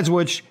besides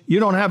which, you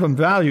don't have him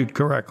valued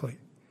correctly.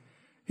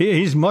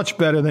 He's much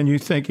better than you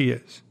think he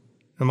is.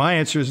 And my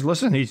answer is,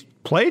 listen, he's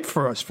played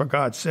for us, for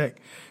God's sake.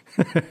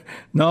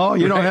 No,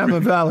 you don't have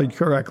him valued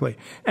correctly.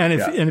 And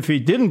if he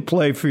didn't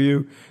play for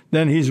you,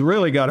 then he's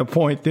really got a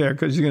point there,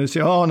 because he's going to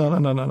say, oh,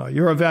 no,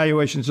 your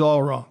evaluation's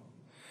all wrong.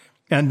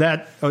 And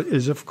that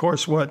is, of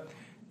course, what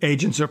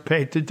agents are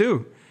paid to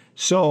do.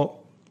 So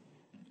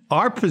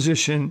our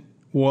position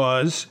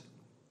was,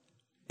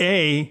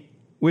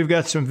 we've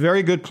got some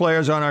very good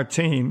players on our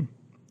team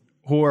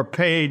who are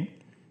paid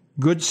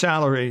good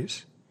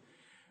salaries.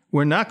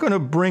 We're not going to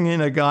bring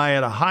in a guy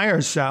at a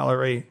higher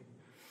salary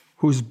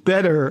who's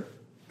better,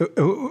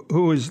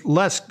 who is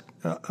less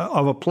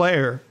of a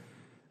player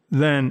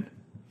than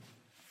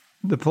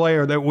the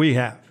player that we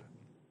have.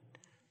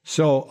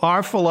 So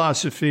our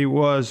philosophy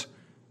was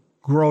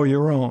grow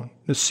your own.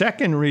 The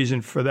second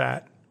reason for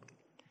that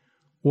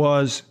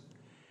was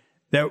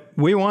that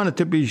we wanted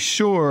to be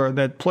sure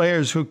that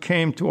players who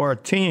came to our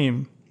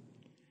team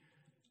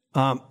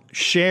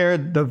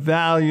shared the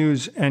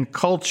values and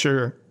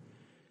culture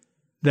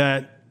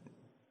that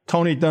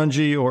Tony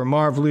Dungy or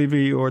Marv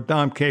Levy or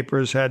Dom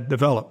Capers had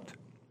developed.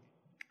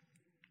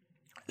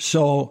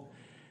 So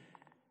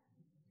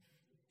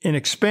in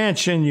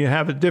expansion, you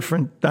have a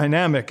different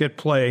dynamic at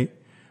play,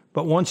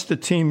 but once the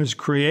team is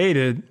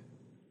created,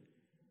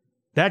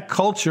 that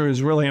culture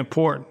is really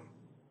important.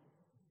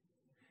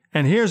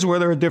 And here's where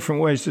there are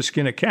different ways to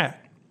skin a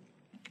cat.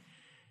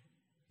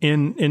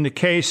 In the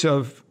case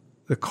of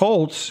the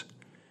Colts,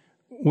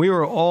 we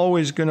were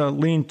always going to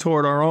lean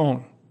toward our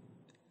own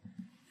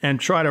and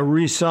try to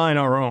re-sign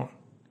our own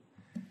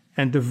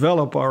and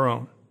develop our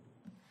own.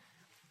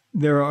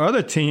 There are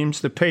other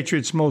teams, the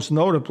Patriots most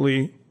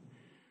notably,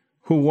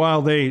 who,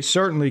 while they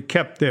certainly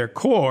kept their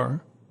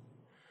core,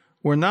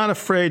 were not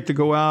afraid to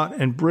go out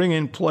and bring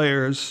in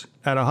players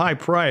at a high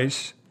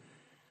price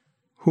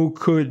who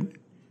could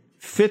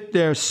fit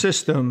their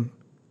system,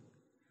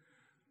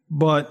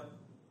 but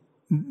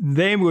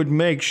they would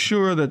make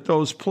sure that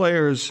those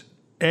players,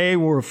 A,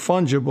 were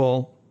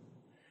fungible,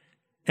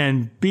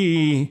 and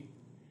B,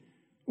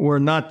 were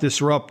not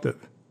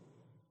disruptive.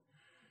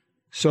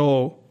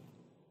 So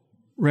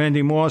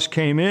Randy Moss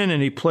came in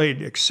and he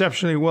played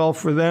exceptionally well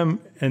for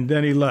them, and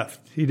then he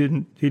left. He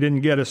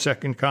didn't get a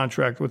second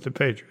contract with the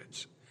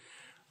Patriots.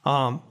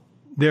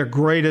 They're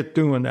great at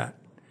doing that.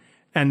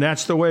 And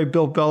that's the way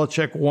Bill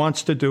Belichick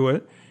wants to do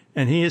it.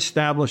 And he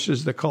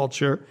establishes the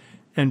culture,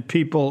 and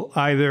people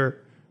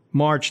either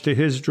march to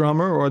his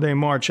drummer or they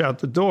march out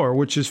the door,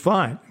 which is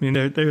fine. I mean,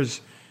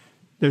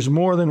 there's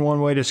more than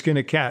one way to skin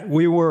a cat.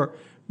 We were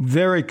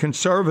very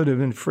conservative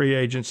in free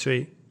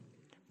agency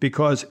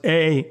because,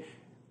 A,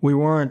 we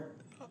weren't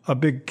a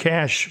big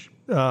cash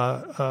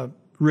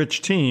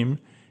rich team,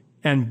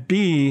 and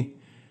B,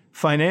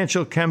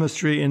 financial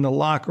chemistry in the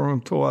locker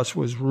room to us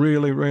was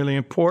really, really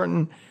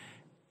important,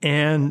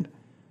 and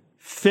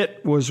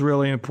fit was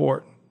really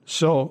important.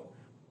 So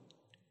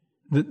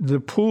the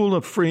pool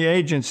of free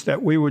agents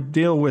that we would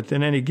deal with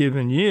in any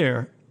given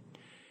year,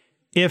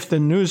 if the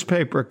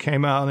newspaper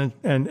came out and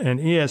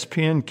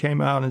ESPN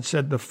came out and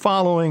said the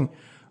following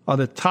are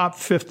the top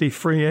 50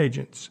 free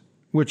agents,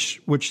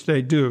 which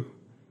they do.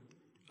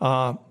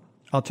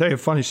 I'll tell you a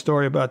funny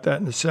story about that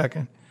in a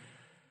second.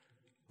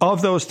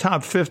 Of those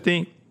top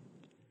 50,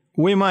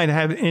 we might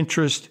have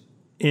interest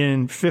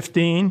in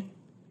 15,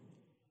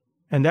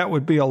 and that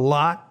would be a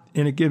lot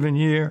in a given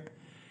year.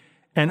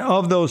 And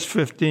of those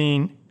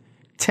 15,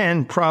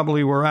 10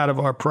 probably were out of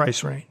our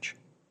price range.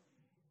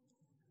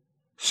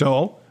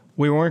 So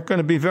we weren't going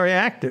to be very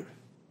active,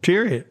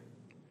 period.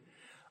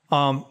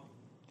 The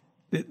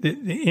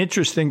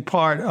interesting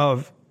part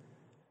of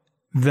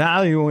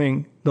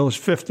valuing those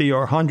 50 or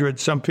 100,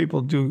 some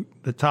people do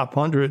the top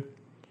 100.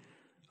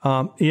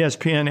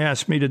 ESPN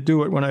asked me to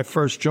do it when I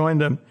first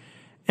joined them,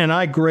 and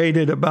I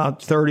graded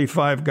about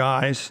 35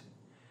 guys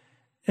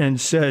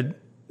and said,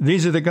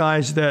 these are the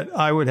guys that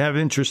I would have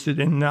interested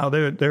in. Now,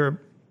 there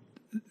are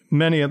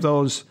many of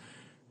those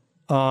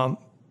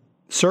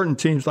certain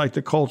teams like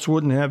the Colts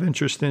wouldn't have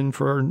interest in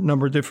for a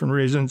number of different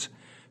reasons,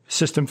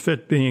 system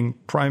fit being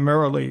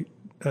primarily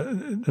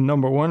the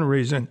number one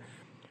reason.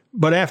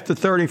 But after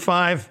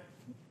 35,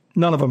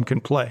 none of them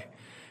can play.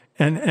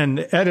 And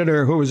the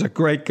editor, who was a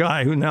great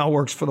guy who now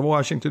works for the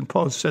Washington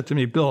Post, said to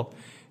me, Bill,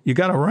 you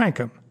got to rank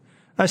them.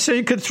 I said,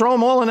 you could throw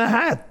them all in a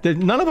hat.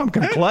 None of them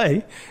can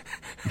play.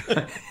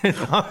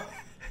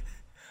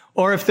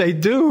 Or if they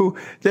do,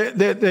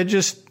 they're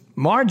just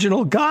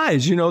marginal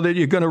guys, that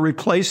you're going to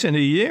replace in a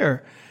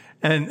year.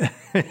 And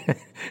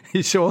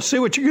he said, well, see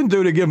what you can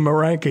do to give them a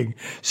ranking.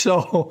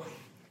 So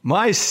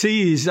my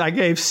C's, I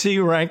gave C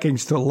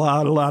rankings to a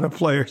lot of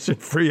players in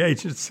free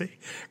agency.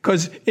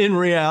 Because in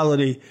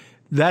reality,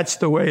 that's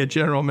the way a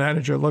general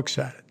manager looks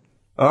at it.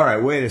 All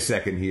right, wait a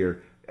second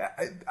here.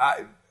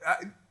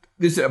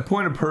 This is a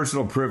point of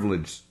personal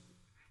privilege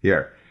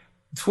here.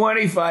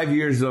 25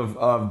 years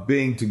of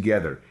being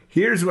together.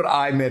 Here's what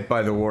I meant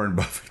by the Warren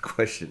Buffett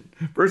question.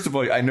 First of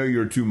all, I know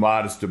you're too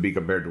modest to be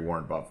compared to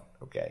Warren Buffett.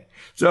 Okay,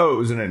 so it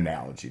was an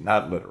analogy,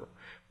 not literal.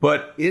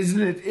 But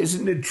isn't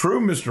it true,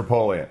 Mr.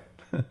 Polian,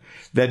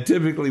 that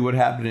typically what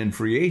happened in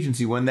free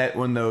agency when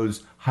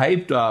those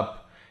hyped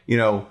up,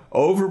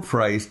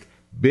 overpriced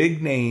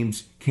big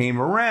names came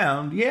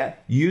around? Yeah,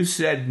 you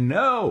said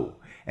no,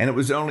 and it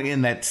was only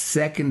in that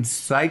second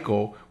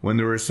cycle when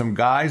there were some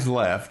guys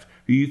left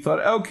who you thought,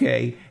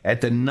 okay,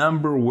 at the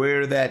number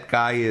where that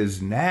guy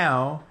is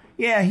now,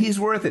 yeah, he's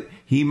worth it.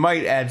 He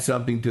might add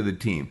something to the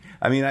team.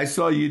 I mean, I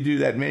saw you do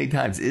that many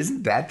times.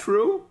 Isn't that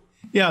true?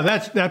 Yeah,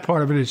 that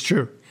part of it is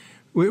true.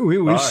 We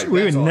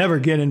would never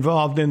get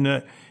involved in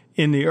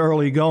the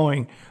early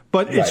going,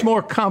 but it's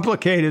more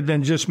complicated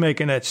than just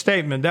making that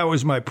statement. That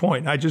was my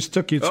point. I just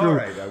took you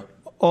through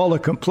all the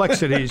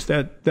complexities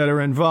that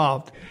are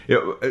involved.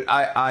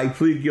 I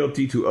plead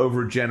guilty to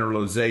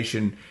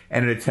overgeneralization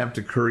and an attempt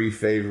to curry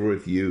favor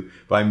with you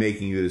by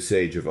making you the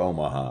sage of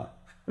Omaha.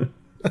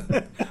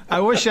 I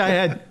wish I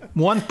had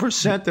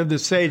 1% of the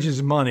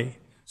sage's money.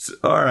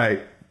 All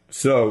right.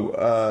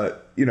 So,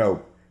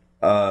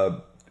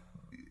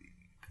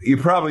 you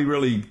probably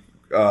really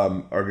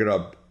are going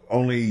to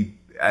only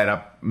add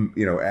up,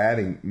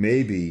 adding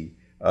maybe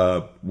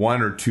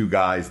one or two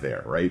guys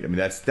there, right? I mean,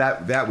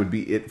 that would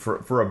be it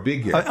for a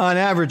big year. On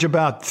average,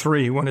 about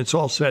 3 when it's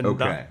all said and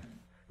done.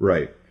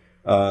 Right.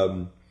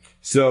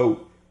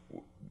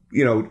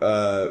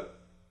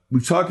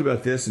 We've talked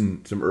about this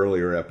in some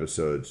earlier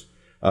episodes,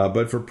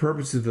 but for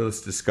purposes of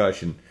this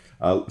discussion,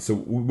 so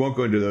we won't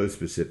go into those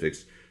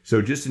specifics. So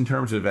just in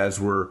terms of as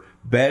we're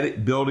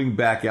building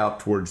back out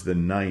towards the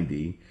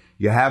 90,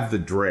 you have the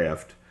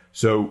draft.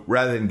 So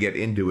rather than get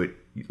into it,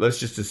 let's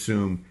just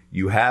assume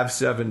you have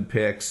 7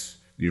 picks,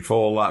 your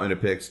full allotment of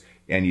picks,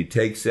 and you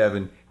take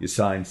 7, you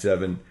sign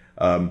 7,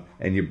 and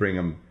you bring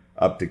them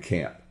up to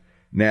camp.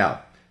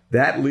 Now,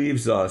 that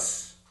leaves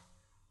us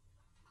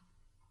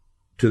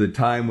to the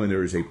time when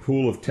there is a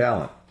pool of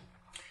talent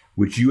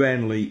in which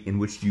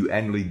you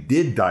annually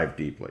did dive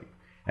deeply.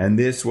 And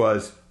this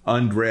was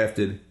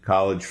undrafted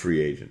college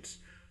free agents.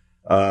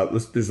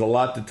 There's a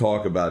lot to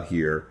talk about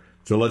here.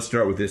 So let's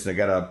start with this. And I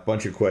got a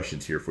bunch of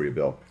questions here for you,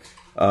 Bill.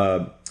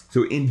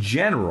 So in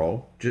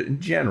general,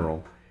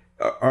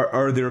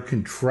 are there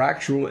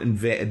contractual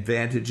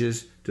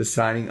advantages to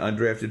signing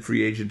undrafted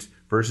free agents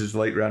versus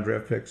late round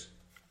draft picks?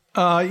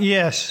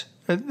 Yes,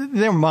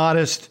 they're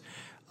modest.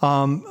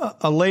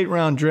 A late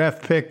round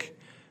draft pick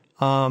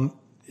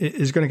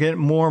is going to get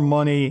more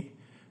money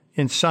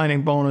in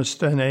signing bonus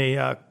than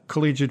a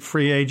collegiate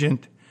free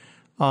agent.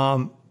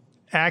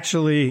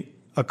 Actually,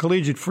 a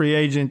collegiate free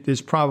agent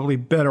is probably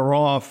better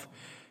off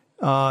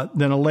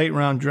than a late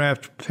round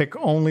draft pick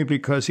only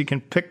because he can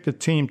pick the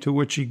team to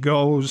which he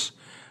goes.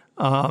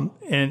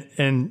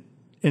 And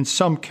in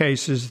some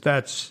cases,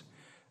 that's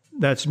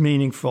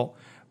meaningful.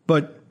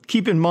 But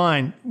keep in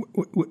mind,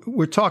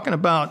 we're talking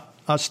about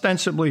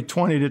ostensibly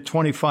 20 to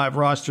 25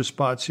 roster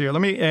spots here.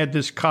 Let me add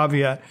this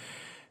caveat.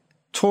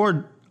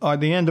 Toward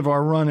the end of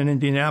our run in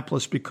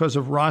Indianapolis, because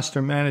of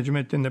roster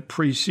management in the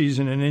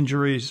preseason and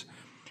injuries,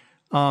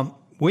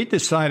 we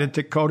decided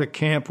to go to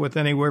camp with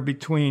anywhere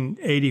between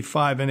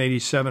 85 and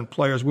 87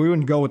 players. We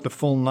wouldn't go with the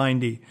full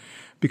 90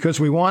 because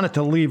we wanted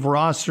to leave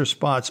roster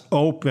spots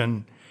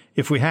open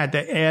if we had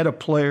to add a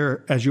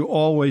player, as you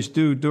always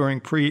do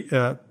during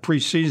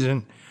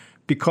preseason,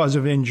 because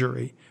of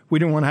injury. We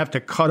didn't want to have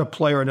to cut a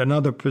player at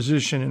another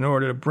position in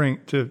order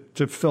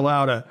to fill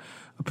out a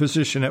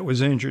position that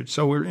was injured.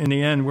 So in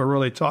the end, we're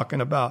really talking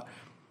about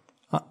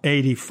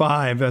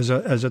 85 as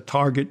a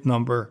target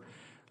number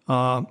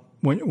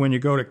when you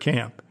go to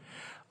camp.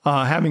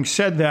 Having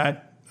said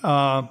that,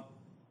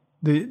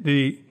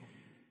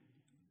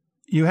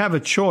 you have a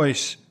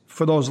choice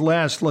for those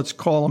last, let's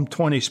call them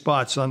 20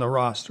 spots on the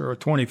roster or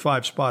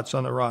 25 spots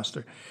on the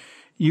roster.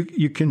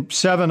 You can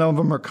 7 of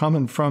them are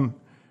coming from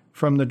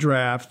the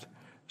draft,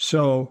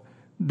 so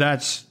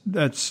that's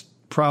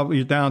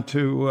probably down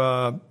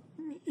to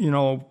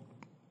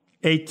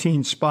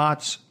 18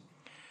 spots.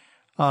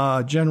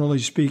 Generally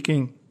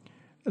speaking,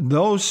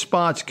 those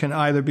spots can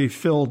either be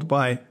filled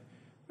by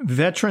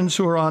veterans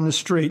who are on the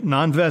street,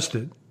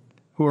 non-vested,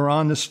 who are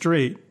on the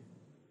street,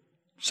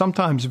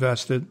 sometimes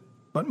vested,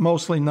 but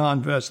mostly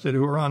non-vested,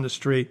 who are on the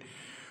street,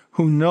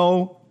 who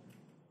know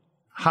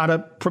how to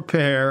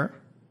prepare,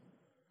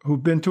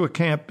 who've been to a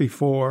camp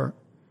before,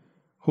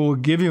 who will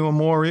give you a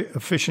more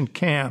efficient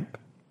camp,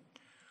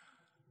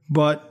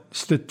 but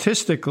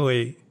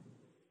statistically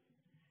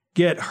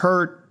get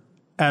hurt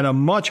at a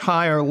much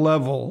higher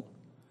level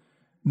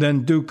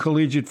than do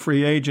collegiate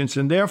free agents,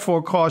 and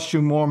therefore cost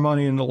you more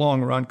money in the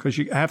long run because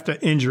you have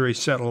to injury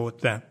settle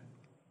with them.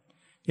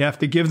 You have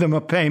to give them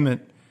a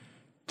payment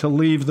to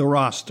leave the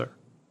roster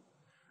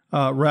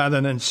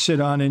rather than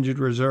sit on injured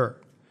reserve.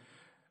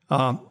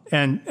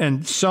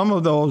 And some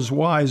of those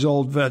wise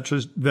old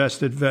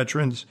vested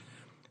veterans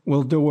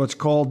will do what's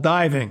called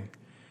diving.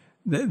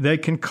 They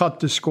can cut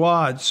the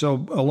squad.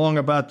 So along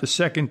about the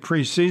second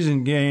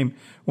preseason game,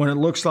 when it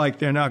looks like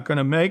they're not going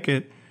to make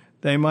it,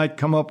 they might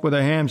come up with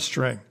a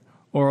hamstring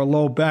or a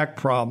low back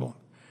problem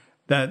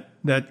that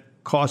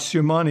costs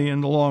you money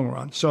in the long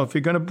run. So if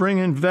you're going to bring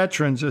in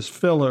veterans as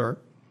filler,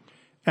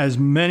 as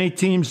many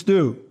teams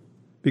do,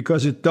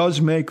 because it does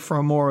make for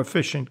a more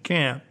efficient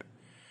camp,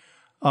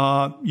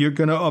 you're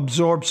going to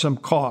absorb some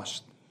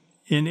cost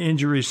in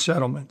injury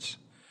settlements.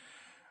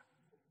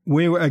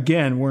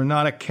 We're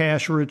not a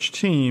cash-rich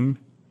team,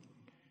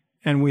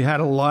 and we had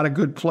a lot of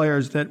good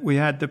players that we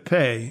had to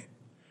pay.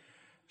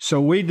 So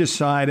we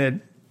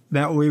decided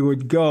that we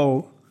would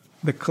go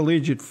the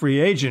collegiate free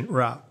agent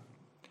route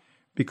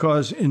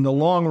because in the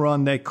long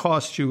run, they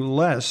cost you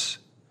less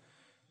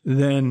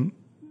than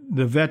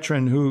the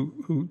veteran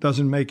who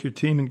doesn't make your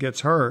team and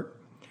gets hurt.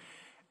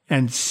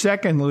 And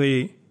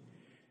secondly,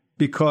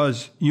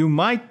 because you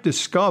might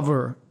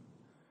discover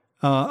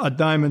a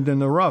diamond in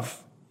the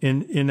rough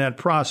in that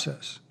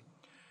process.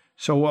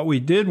 So what we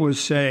did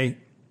was say,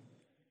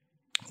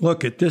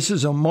 look, this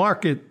is a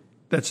market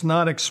that's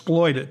not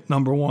exploited,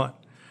 number one.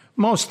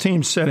 Most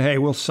teams said, hey,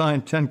 we'll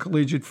sign 10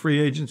 collegiate free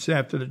agents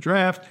after the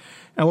draft,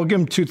 and we'll give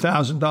them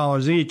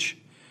 $2,000 each,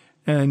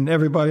 and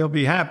everybody will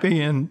be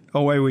happy, and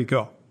away we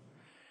go.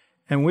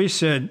 And we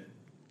said,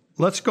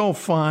 let's go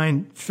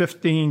find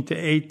 15 to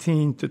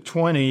 18 to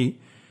 20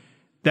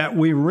 that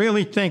we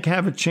really think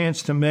have a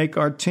chance to make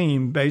our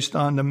team based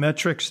on the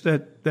metrics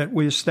that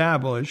we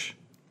establish,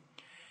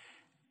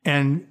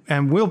 and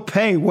we'll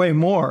pay way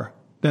more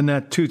than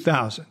that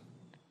 $2,000.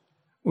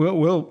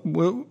 We'll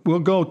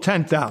go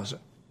 $10,000.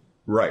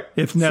 Right.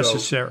 If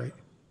necessary. So,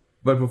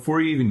 but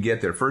before you even get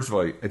there, first of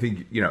all, I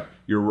think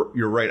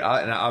you're right.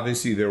 And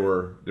obviously there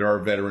are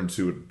veterans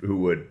who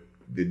would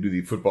do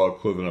the football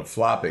equivalent of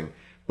flopping.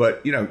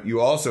 But you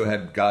also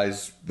had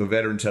guys. The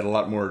veterans had a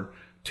lot more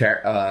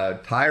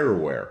tire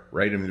wear,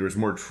 right? I mean, there was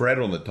more tread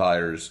on the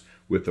tires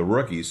with the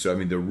rookies. So I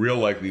mean, the real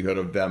likelihood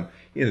of them,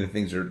 the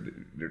things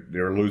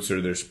they're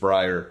looser, they're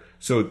sprier.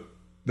 So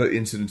the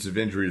incidence of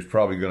injury is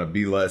probably going to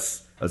be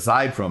less,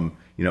 aside from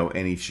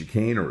any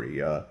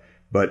chicanery.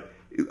 But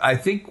I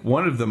think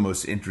one of the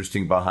most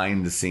interesting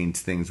behind-the-scenes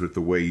things with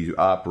the way you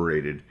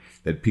operated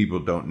that people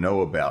don't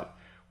know about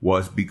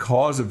was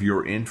because of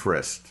your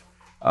interest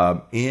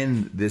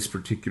in this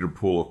particular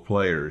pool of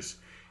players,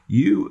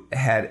 you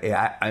had,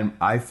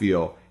 I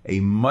feel, a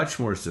much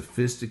more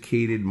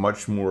sophisticated,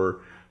 much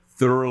more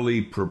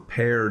thoroughly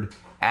prepared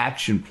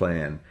action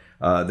plan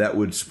that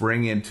would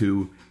spring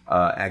into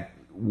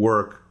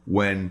work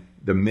when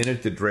the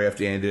minute the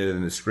draft ended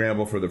and the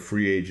scramble for the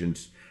free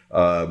agents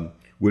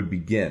would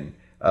begin.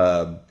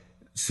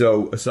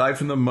 So aside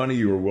from the money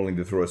you were willing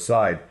to throw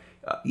aside,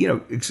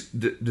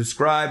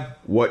 describe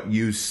what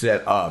you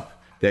set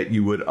up that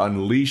you would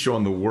unleash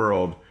on the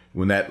world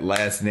when that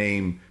last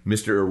name,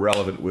 Mr.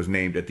 Irrelevant, was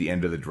named at the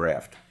end of the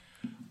draft.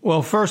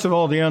 Well, first of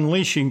all, the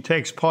unleashing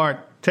takes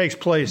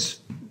place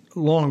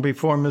long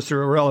before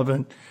Mr.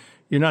 Irrelevant.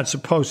 You're not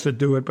supposed to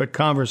do it, but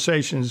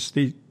conversations,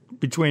 the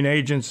between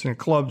agents and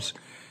clubs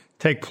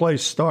take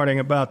place starting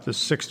about the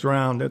 6th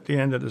round, at the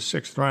end of the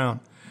 6th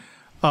round.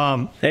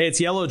 Hey, it's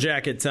Yellow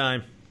Jacket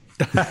time.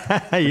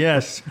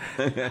 Yes.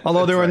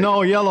 Although there were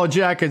no Yellow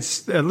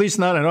Jackets, at least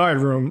not in our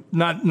room,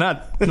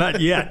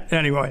 not yet.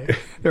 Anyway,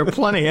 there are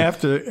plenty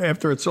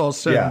after it's all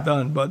said and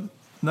done, but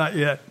not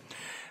yet.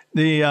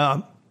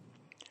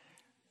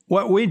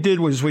 What we did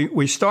was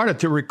we started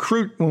to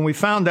recruit. When we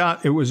found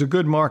out it was a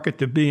good market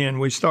to be in,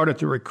 we started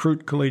to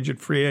recruit collegiate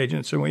free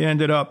agents, and we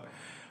ended up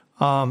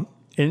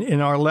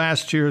in our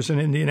last years in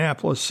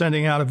Indianapolis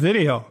sending out a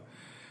video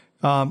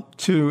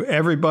to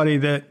everybody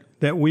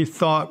that we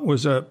thought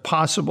was a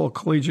possible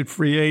collegiate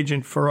free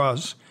agent for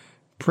us.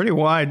 Pretty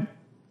wide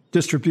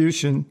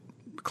distribution,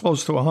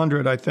 close to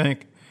 100, I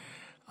think.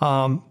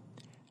 And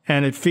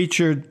it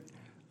featured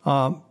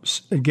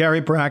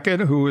Gary Brackett,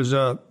 who was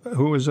a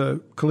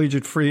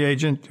collegiate free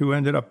agent who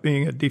ended up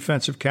being a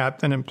defensive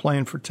captain and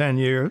playing for 10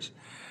 years.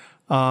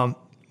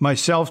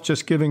 Myself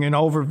just giving an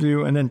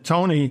overview, and then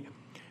Tony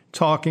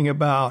talking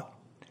about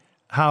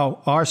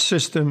how our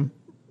system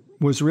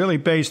was really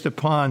based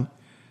upon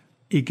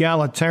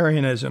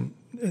egalitarianism.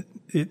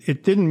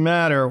 It didn't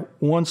matter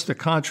once the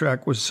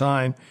contract was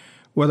signed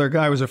whether a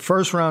guy was a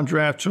first-round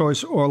draft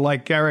choice or,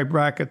 like Gary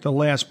Brackett, the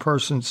last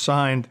person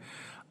signed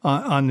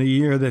on the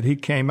year that he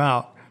came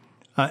out.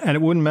 And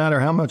it wouldn't matter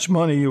how much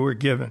money you were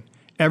given.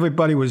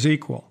 Everybody was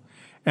equal.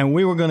 And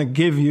we were going to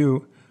give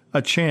you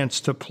a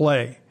chance to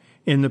play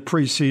in the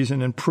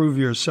preseason and prove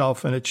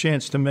yourself and a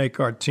chance to make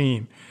our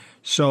team.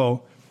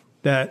 So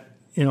that,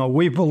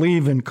 we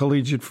believe in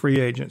collegiate free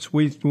agents.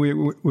 We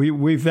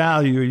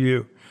value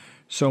you.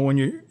 So when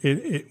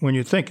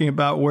you're thinking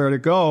about where to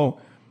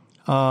go,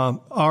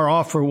 our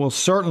offer will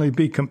certainly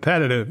be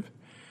competitive.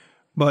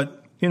 But,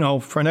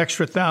 for an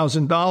extra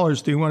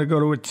 $1,000, do you want to go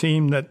to a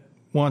team that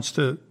wants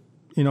to,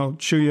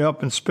 chew you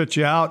up and spit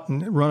you out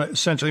and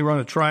essentially run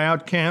a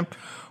tryout camp?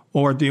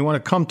 Or do you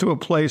want to come to a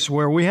place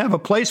where we have a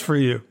place for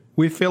you?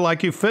 We feel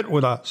like you fit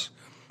with us,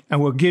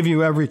 and we'll give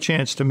you every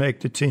chance to make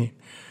the team.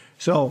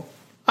 So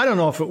I don't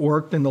know if it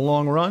worked in the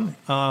long run.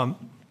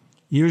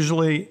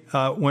 Usually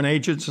when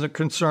agents are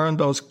concerned,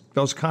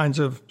 those kinds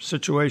of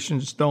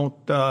situations don't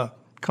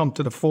come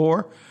to the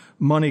fore.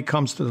 Money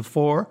comes to the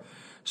fore.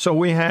 So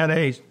we had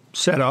a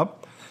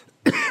setup.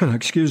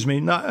 Excuse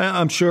me.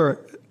 I'm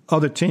sure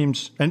other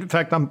teams, and in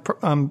fact,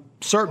 I'm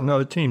certain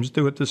other teams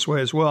do it this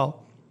way as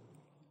well.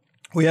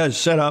 We had a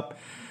setup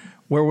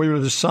where we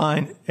would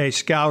assign a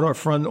scout or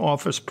front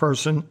office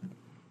person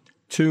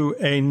to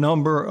a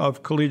number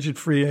of collegiate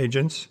free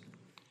agents.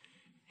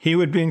 He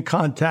would be in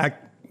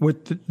contact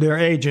with their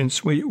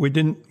agents. We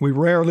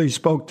rarely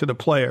spoke to the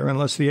player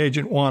unless the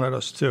agent wanted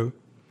us to.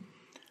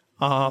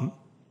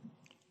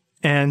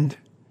 And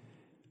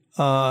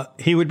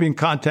he would be in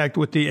contact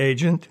with the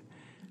agent,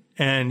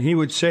 and he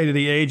would say to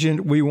the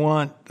agent, "We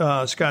want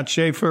Scott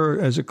Schaefer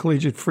as a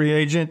collegiate free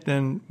agent,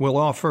 and we'll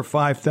offer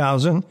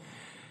 $5,000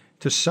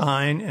 to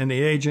sign." And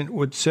the agent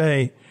would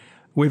say,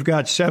 "We've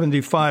got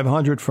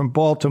 $7,500 from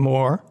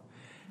Baltimore,"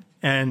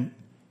 and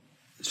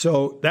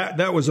so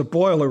that was a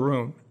boiler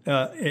room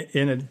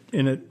in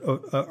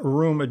a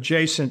room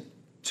adjacent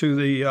to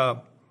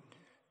the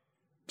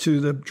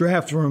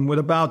draft room with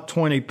about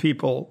 20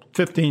 people,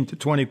 15 to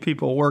 20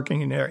 people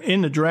working in there.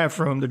 In the draft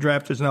room, the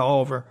draft is now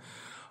over,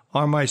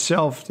 are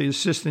myself, the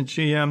assistant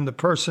GM, the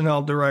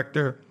personnel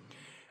director,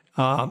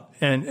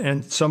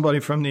 and somebody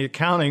from the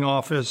accounting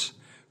office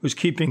who's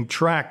keeping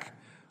track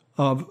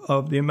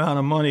of the amount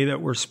of money that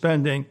we're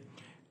spending.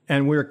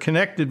 And we're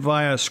connected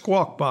via a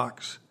squawk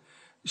box.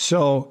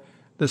 So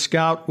the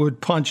scout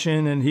would punch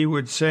in and he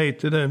would say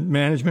to the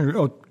management,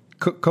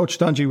 Coach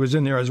Dungy was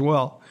in there as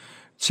well,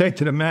 say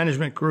to the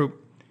management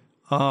group,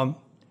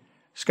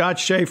 Scott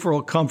Schaefer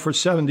will come for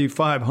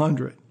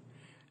 $7,500.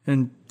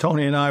 And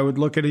Tony and I would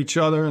look at each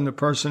other and the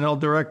personnel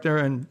director,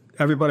 and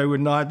everybody would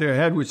nod their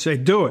head, would say,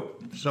 "Do it."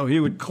 So he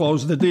would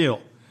close the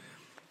deal.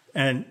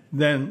 And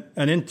then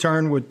an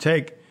intern would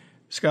take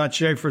Scott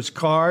Schaefer's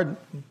card,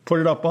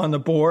 put it up on the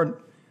board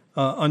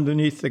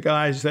underneath the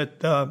guys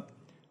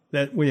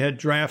that we had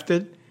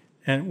drafted,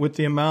 and with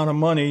the amount of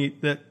money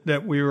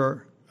that we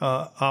were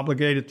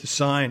obligated to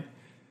sign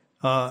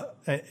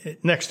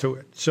next to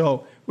it.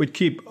 So we'd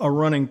keep a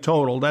running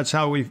total. That's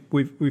how we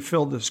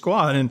filled the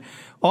squad. And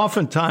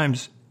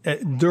oftentimes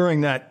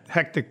during that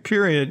hectic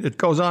period, it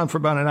goes on for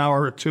about an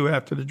hour or two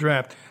after the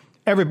draft,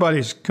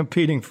 everybody's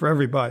competing for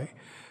everybody.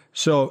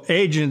 So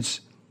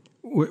agents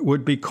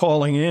would be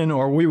calling in,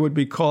 or we would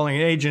be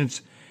calling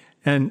agents,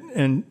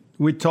 and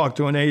we'd talk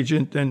to an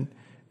agent and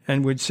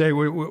we'd say,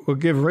 we'll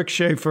give Rick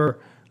Schaefer,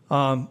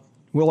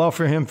 we'll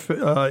offer him,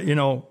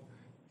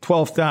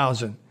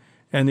 $12,000.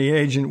 And the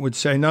agent would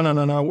say,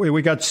 no,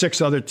 we got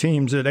 6 other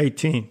teams at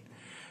 18.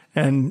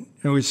 And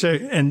we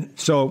say, and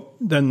so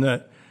then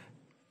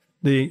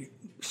the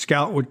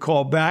scout would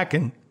call back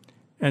and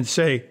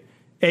say,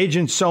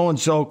 agent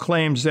so-and-so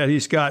claims that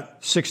he's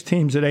got 6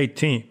 teams at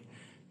 18.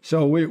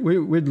 So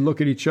we'd look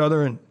at each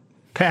other and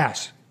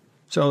pass.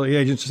 So the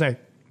agent would say,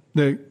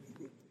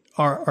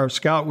 our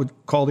scout would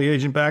call the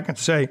agent back and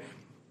say,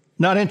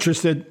 not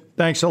interested,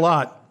 thanks a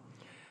lot.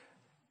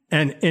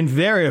 And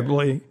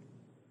invariably,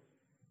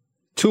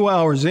 2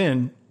 hours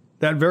in,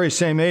 that very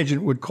same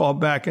agent would call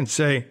back and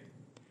say,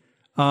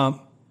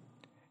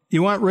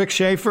 you want Rick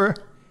Schaefer?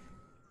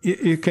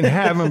 You can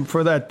have him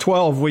for that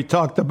 12 we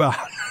talked about.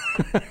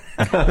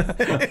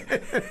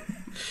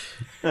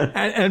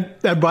 and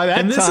by that time...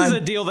 And this is a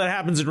deal that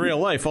happens in real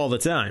life all the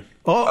time.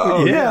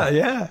 Oh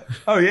yeah.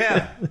 Oh,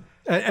 yeah.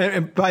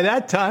 And by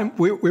that time,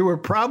 we were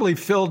probably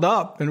filled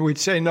up, and we'd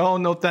say,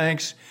 no,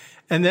 thanks.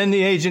 And then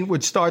the agent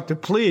would start to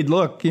plead,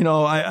 look,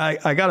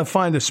 I got to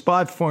find a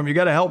spot for him. You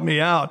got to help me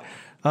out.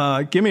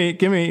 Give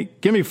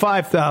me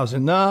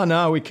 5,000.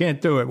 No, we can't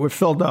do it. We're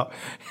filled up.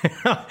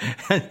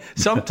 And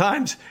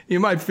sometimes you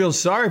might feel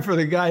sorry for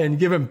the guy and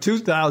give him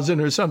 2,000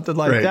 or something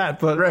like that.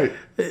 But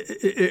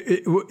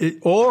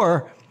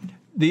or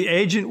the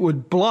agent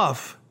would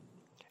bluff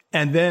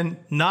and then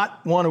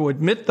not want to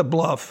admit the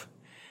bluff.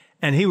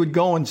 And he would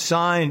go and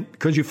sign,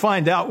 because you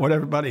find out what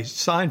everybody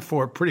signed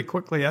for pretty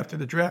quickly after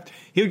the draft.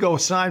 He would go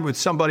sign with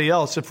somebody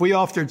else. If we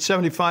offered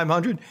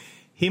 $7,500,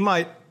 he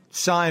might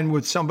sign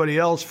with somebody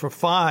else for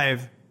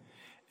 $5,000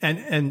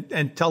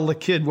 and tell the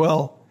kid,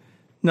 well,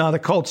 no, the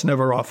Colts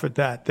never offered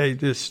that. They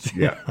just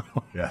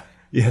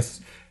Yes.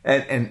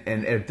 And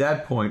at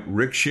that point,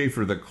 Rick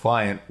Schaefer, the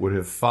client, would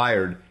have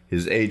fired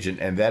his agent,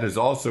 and that is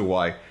also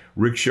why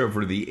Rick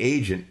Schaefer, the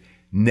agent,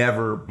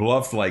 never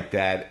bluffed like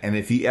that. And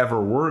if he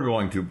ever were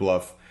going to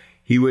bluff,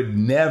 he would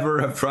never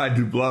have tried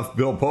to bluff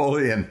Bill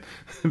Polian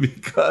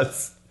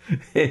because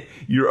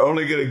you're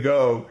only going to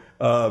go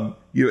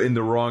in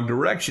the wrong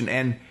direction.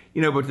 And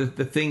but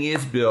the thing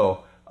is,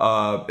 Bill,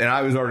 and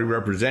I was already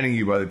representing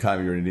you by the time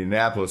you were in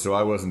Indianapolis, so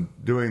I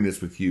wasn't doing this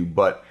with you.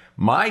 But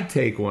my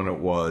take on it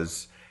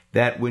was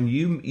that when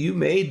you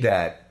made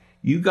that,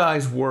 you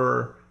guys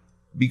were,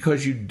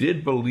 because you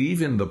did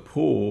believe in the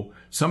pool,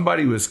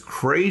 somebody was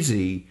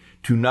crazy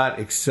to not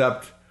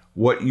accept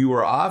what you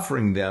were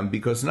offering them,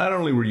 because not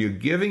only were you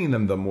giving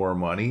them the more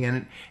money,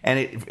 and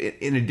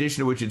in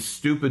addition to which, it's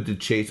stupid to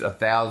chase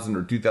 $1,000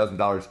 or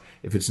 $2,000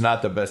 if it's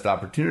not the best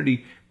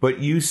opportunity, but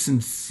you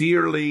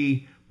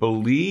sincerely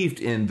believed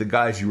in the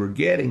guys you were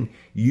getting.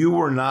 You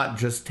were not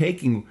just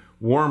taking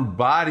warm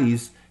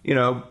bodies,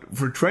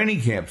 for training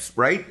camps,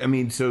 right? I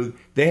mean, so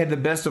they had the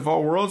best of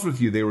all worlds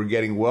with you. They were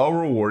getting well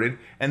rewarded,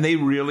 and they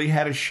really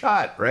had a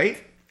shot,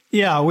 right?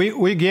 Yeah,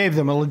 we gave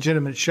them a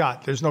legitimate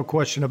shot. There's no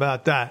question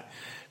about that.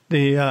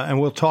 And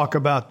we'll talk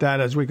about that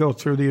as we go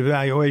through the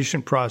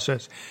evaluation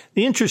process.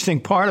 The interesting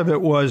part of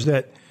it was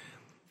that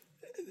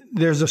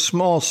there's a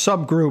small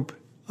subgroup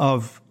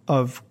of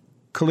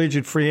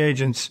collegiate free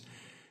agents,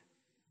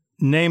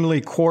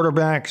 namely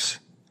quarterbacks,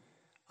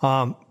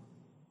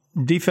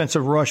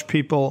 defensive rush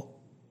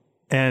people,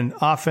 and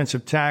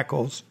offensive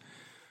tackles,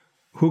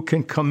 who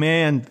can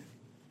command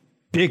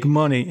big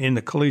money in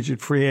the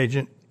collegiate free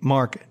agent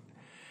market.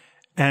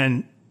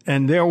 And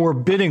there were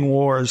bidding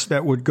wars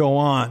that would go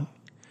on.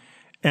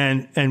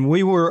 And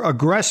we were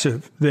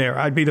aggressive there.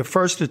 I'd be the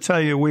first to tell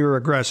you we were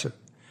aggressive.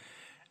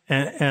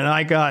 And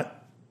I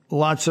got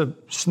lots of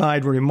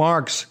snide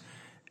remarks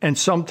and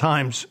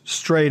sometimes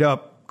straight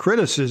up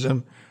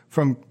criticism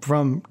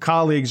from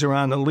colleagues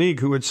around the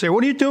league who would say,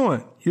 what are you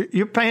doing?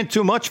 You're paying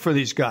too much for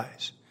these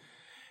guys.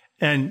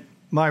 And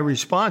my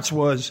response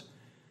was,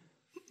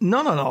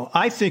 no.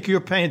 I think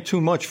you're paying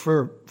too much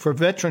for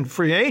veteran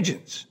free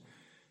agents.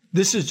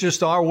 This is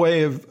just our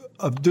way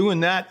of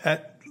doing that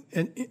at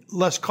a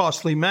less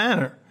costly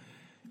manner.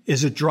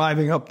 Is it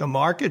driving up the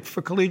market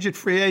for collegiate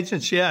free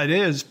agents? Yeah, it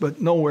is,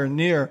 but nowhere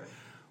near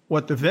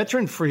what the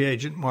veteran free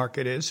agent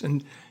market is.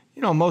 And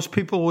most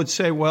people would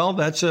say, well,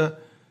 that's a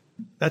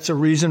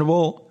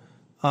reasonable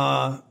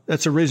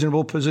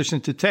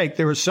position to take.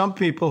 There were some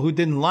people who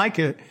didn't like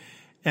it,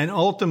 and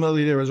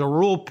ultimately there was a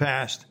rule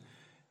passed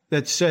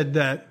that said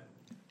that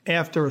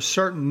after a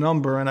certain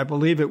number, and I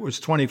believe it was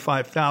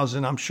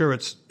 25,000. I'm sure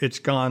it's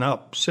gone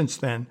up since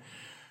then.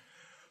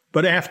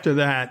 But after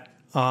that,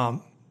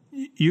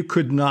 you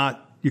could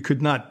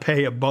not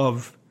pay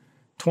above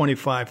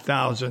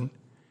 25,000,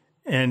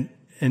 and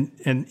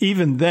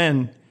even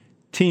then,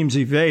 teams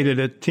evaded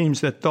it. Teams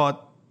that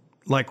thought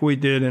like we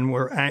did and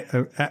were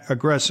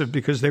aggressive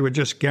because they would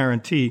just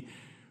guarantee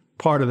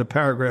part of the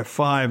paragraph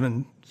 5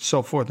 and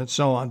so forth and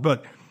so on.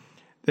 But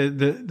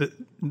the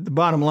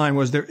bottom line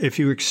was that if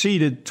you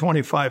exceeded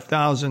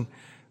 25,000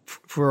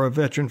 for a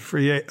veteran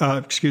free,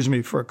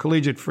 for a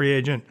collegiate free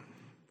agent,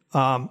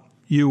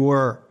 you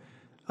were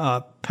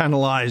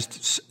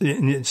penalized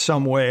in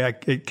some way.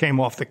 It came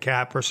off the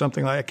cap or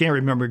something like that. I can't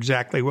remember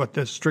exactly what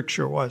the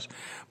stricture was,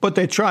 but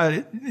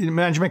the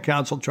management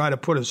council tried to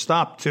put a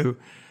stop to,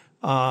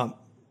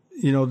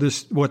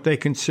 this, what they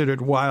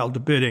considered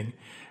wild bidding.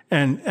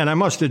 And I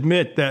must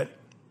admit that,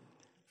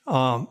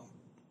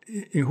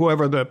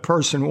 whoever the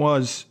person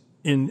was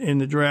in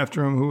the draft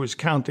room who was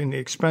counting the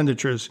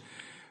expenditures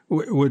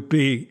would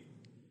be,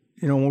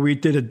 when we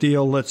did a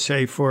deal, let's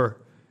say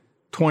for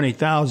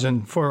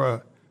 $20,000 for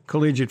a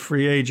collegiate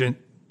free agent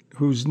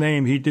whose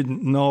name he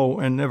didn't know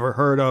and never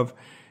heard of.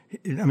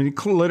 I mean,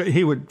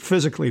 he would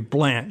physically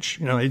blanch.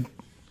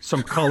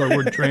 some color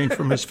would drain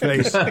from his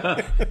face.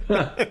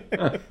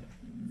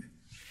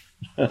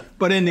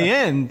 But in the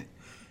end,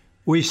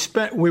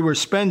 we were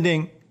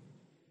spending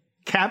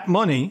cap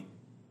money.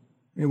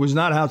 It was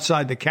not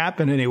outside the cap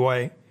in any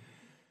way.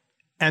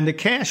 And the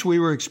cash we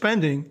were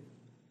expending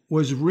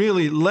was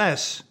really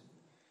less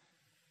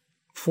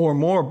for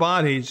more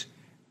bodies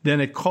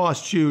than it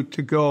cost you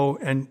to go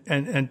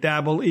and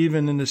dabble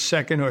even in the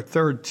second or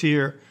third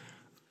tier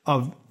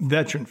of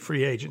veteran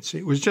free agency.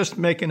 It was just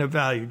making a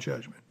value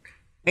judgment.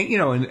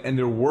 And, and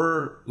there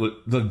were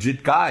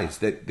legit guys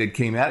that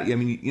came out. I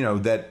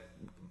mean, that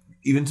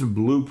even some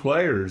blue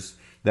players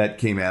that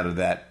came out of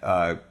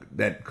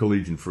that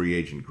collegiate free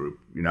agent group.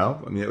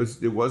 I mean,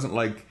 it wasn't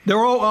like there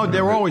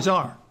always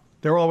are.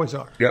 There always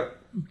are. Yep.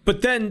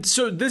 But then,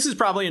 so this is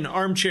probably an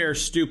armchair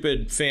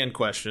stupid fan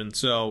question.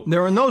 So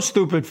there are no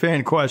stupid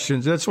fan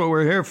questions. That's what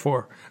we're here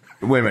for.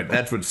 Wait a minute.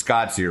 That's what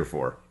Scott's here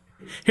for.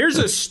 Here's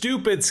a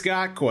stupid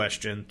Scott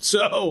question.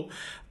 So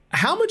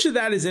how much of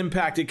that is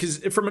impacted? Because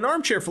from an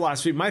armchair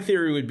philosophy, my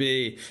theory would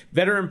be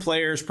veteran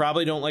players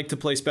probably don't like to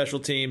play special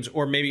teams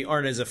or maybe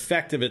aren't as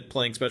effective at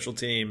playing special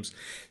teams.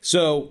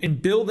 So in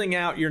building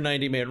out your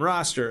 90-man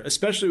roster,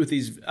 especially with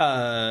these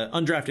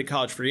undrafted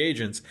college free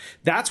agents,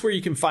 that's where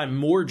you can find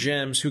more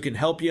gems who can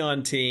help you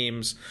on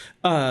teams,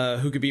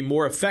 who could be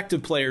more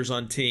effective players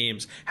on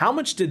teams. How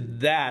much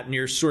did that and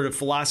your sort of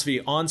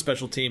philosophy on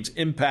special teams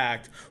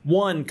impact,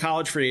 one,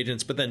 college free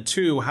agents, but then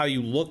two, how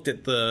you looked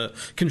at the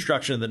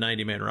construction of the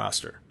 90-man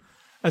roster?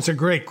 That's a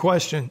great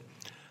question.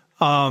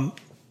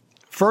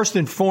 First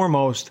and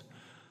foremost,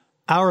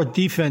 our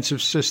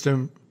defensive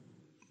system,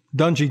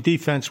 Dungy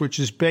defense, which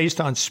is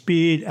based on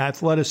speed,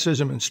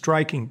 athleticism, and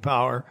striking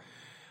power,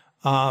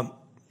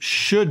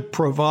 should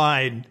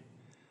provide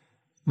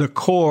the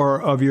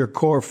core of your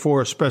core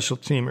four special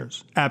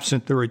teamers,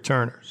 absent the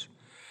returners.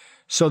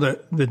 So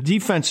the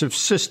defensive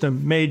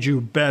system made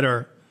you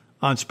better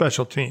on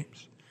special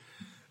teams.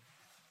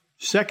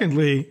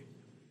 Secondly,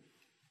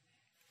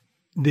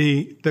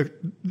 the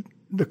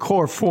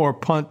core four,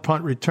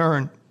 punt,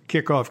 return,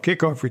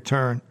 kickoff,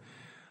 return,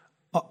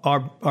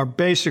 are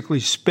basically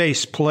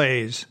space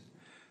plays.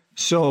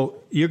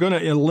 So you're going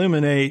to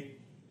eliminate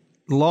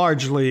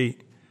largely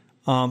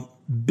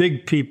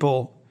big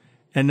people.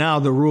 And now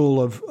the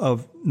rule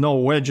of no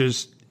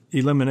wedges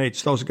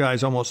eliminates those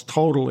guys almost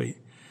totally.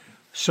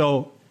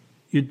 So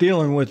you're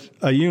dealing with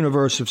a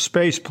universe of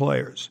space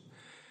players.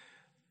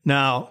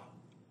 Now,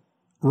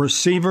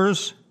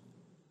 receivers,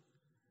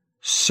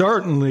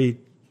 certainly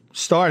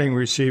starting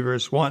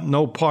receivers, want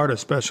no part of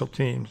special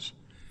teams.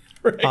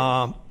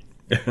 Right.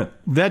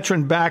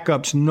 Veteran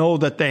backups know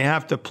that they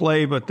have to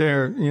play, but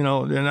they're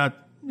not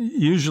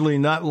usually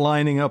not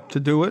lining up to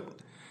do it.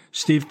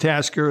 Steve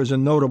Tasker is a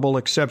notable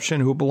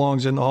exception who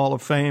belongs in the Hall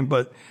of Fame,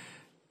 but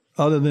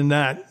other than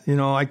that,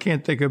 I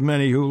can't think of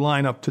many who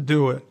line up to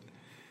do it.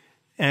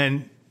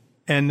 And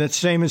the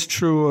same is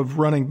true of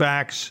running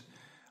backs.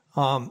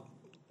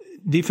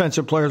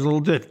 Defensive players a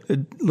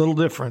little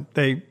different.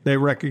 They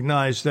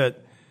recognize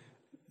that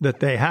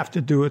they have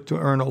to do it to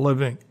earn a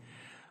living.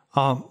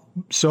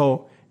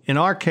 So in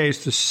our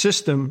case, the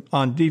system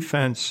on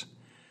defense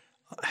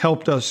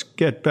helped us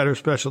get better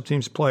special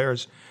teams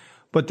players.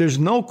 But there's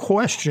no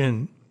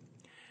question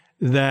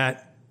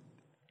that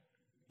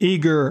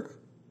eager,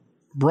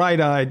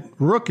 bright-eyed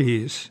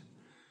rookies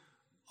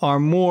are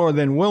more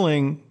than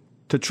willing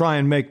to try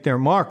and make their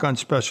mark on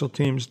special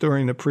teams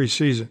during the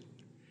preseason.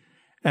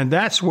 And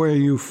that's where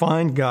you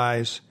find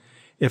guys.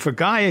 If a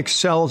guy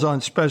excels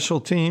on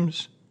special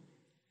teams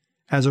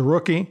as a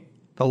rookie,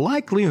 the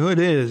likelihood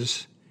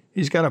is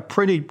he's got a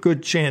pretty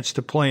good chance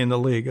to play in the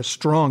league, a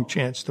strong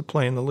chance to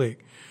play in the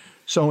league.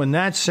 So in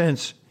that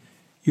sense,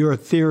 your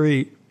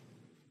theory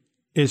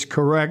is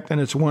correct,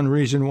 and it's one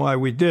reason why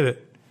we did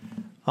it.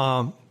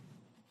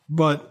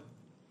 But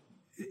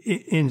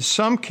in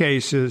some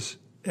cases,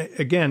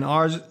 again,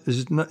 ours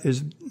is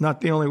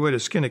not the only way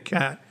to skin a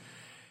cat.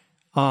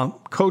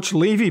 Coach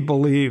Levy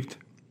believed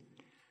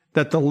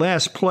that the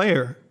last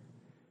player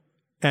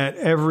at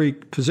every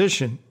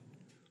position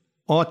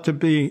ought to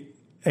be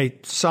a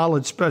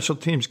solid special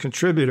teams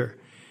contributor,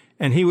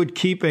 and he would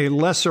keep a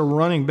lesser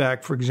running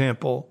back, for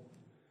example.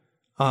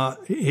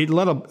 He'd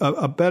let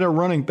a better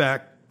running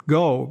back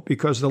go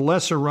because the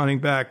lesser running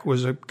back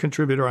was a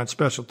contributor on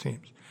special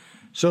teams.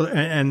 So,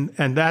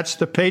 and that's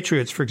the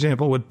Patriots, for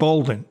example, with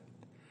Bolden.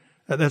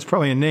 That's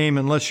probably a name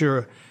unless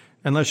you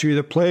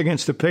either play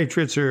against the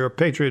Patriots or you're a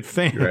Patriot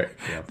fan, right,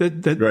 yeah.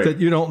 that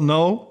you don't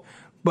know.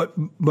 But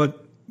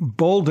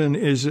Bolden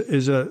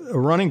is a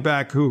running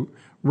back who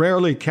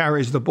rarely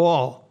carries the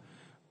ball,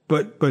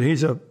 but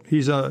he's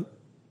a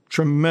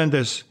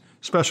tremendous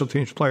special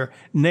teams player.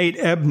 Nate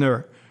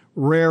Ebner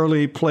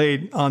rarely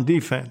played on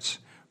defense,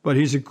 but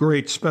he's a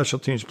great special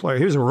teams player.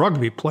 He was a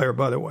rugby player,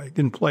 by the way.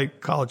 Didn't play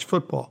college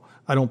football,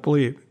 I don't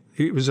believe.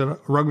 He was a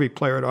rugby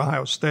player at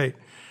Ohio State.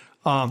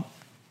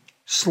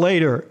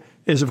 Slater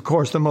is, of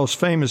course, the most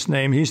famous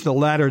name. He's the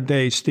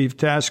latter-day Steve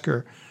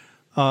Tasker,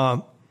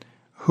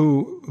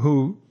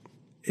 who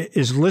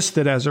is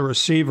listed as a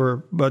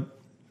receiver, but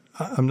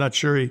I'm not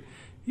sure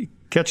he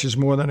catches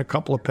more than a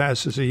couple of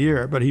passes a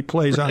year, but he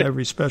plays on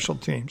every special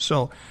team.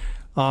 So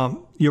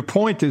your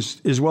point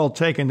is well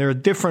taken. There are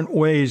different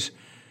ways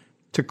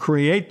to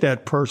create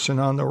that person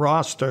on the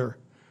roster,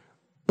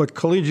 but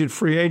collegiate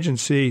free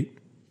agency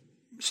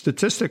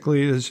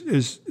statistically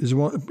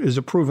is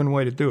a proven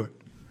way to do it.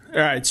 All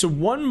right, so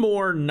one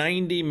more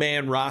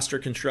 90-man roster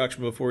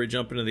construction before we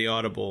jump into the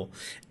audible.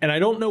 And I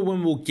don't know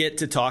when we'll get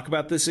to talk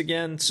about this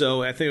again,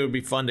 so I think it would be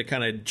fun to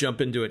kind of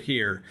jump into it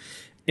here.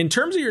 In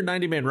terms of your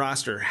 90-man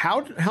roster,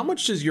 how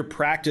much does your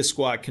practice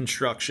squad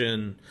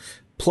construction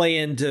play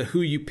into who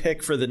you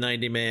pick for the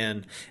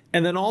 90-man?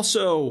 And then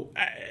also,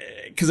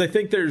 because I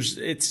think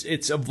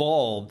it's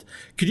evolved,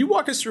 could you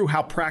walk us through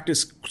how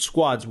practice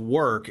squads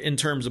work in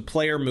terms of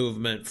player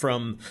movement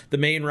from the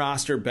main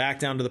roster back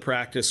down to the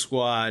practice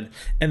squad,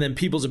 and then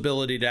people's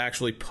ability to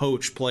actually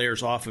poach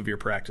players off of your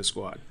practice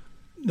squad?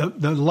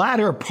 The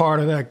latter part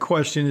of that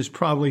question is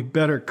probably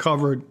better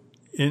covered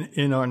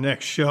in our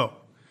next show,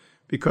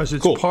 because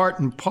it's part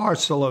and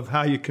parcel of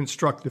how you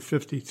construct the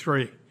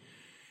 53.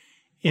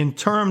 In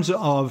terms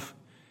of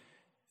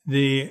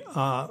the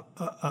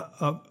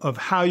of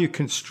how you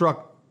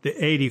construct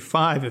the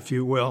 85, if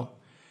you will,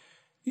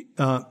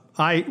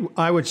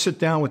 I would sit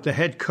down with the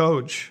head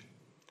coach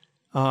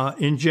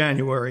in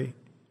January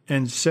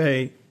and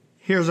say,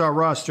 here's our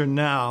roster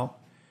now.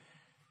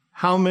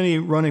 How many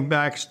running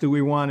backs do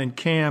we want in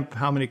camp?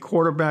 How many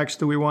quarterbacks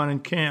do we want in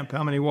camp?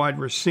 How many wide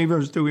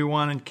receivers do we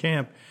want in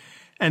camp?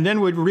 And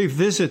then we'd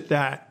revisit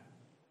that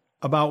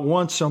about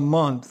once a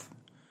month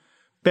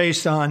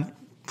based on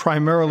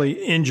primarily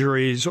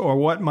injuries or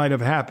what might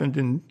have happened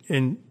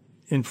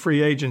in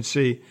free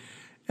agency.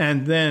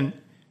 And then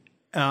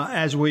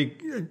as we,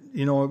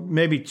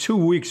 maybe 2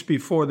 weeks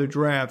before the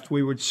draft,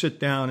 we would sit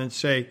down and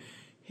say,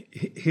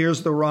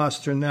 here's the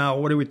roster now.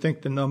 What do we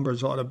think the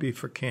numbers ought to be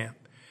for camp?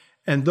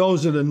 And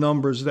those are the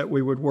numbers that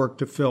we would work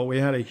to fill. We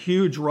had a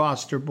huge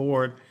roster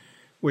board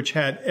which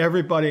had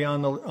everybody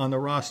on the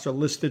roster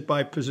listed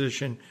by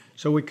position,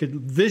 so we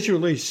could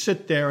visually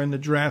sit there in the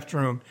draft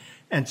room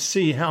and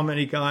see how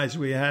many guys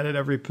we had at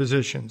every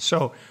position.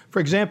 So, for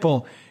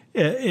example,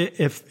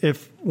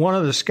 if one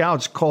of the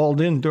scouts called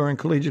in during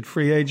collegiate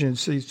free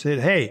agency, said,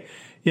 hey,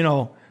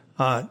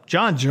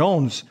 John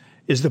Jones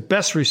is the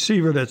best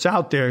receiver that's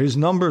out there. His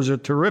numbers are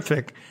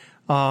terrific,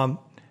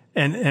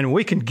 and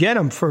we can get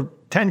him for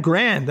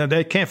 $10,000, and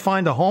they can't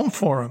find a home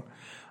for him.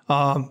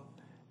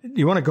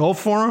 You want to go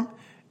for him?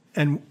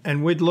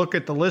 And we'd look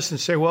at the list and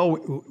say,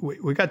 well,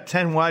 we got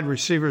 10 wide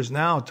receivers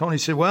now. Tony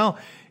said, well,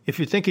 if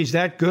you think he's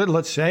that good,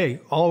 let's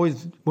say,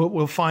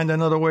 we'll find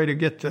another way to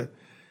get to,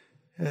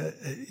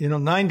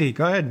 90.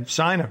 Go ahead and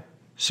sign him.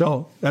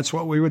 So that's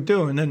what we would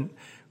do. And then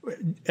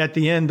at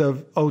the end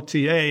of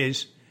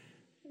OTAs,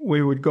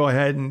 we would go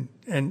ahead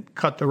and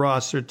cut the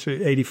roster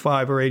to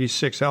 85 or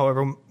 86,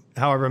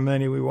 however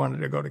many we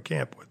wanted to go to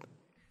camp with.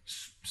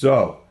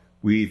 So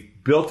we've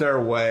built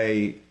our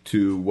way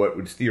to what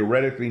was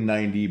theoretically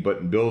 90, but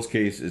in Bill's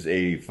case is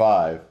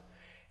 85.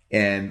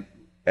 And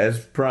as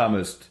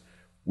promised,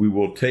 we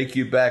will take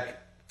you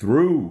back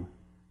through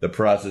the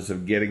process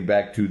of getting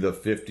back to the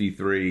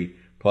 53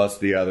 plus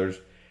the others.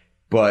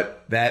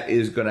 But that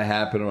is going to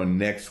happen on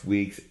next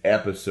week's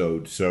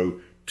episode. So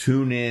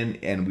tune in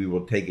and we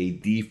will take a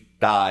deep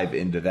dive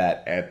into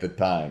that at the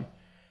time.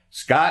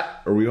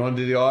 Scott, are we on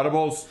to the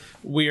audibles?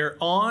 We are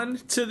on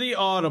to the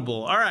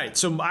audible. All right,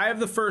 so I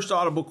have the first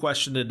audible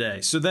question today.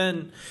 So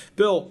then,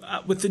 Bill,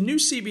 with the new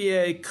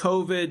CBA,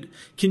 COVID,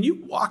 can you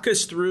walk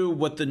us through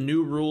what the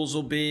new rules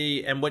will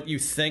be and what you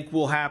think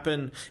will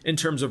happen in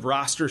terms of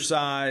roster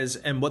size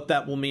and what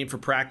that will mean for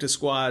practice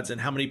squads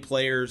and how many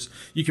players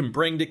you can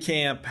bring to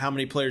camp, how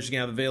many players you can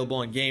have available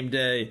on game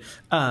day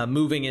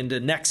moving into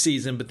next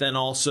season, but then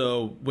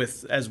also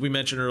with, as we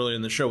mentioned earlier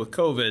in the show with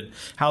COVID,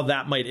 how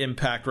that might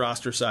impact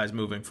roster size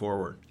moving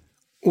forward?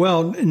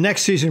 Well,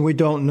 next season we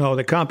don't know.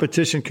 The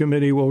competition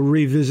committee will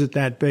revisit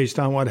that based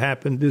on what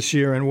happened this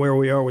year and where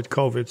we are with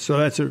COVID. So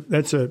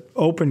that's an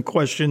open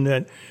question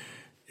that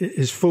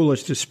is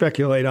foolish to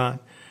speculate on.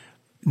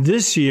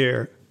 This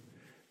year,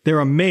 there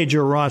are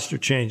major roster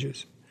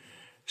changes.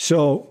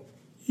 So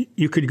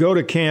you could go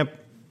to camp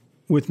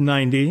with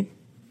 90,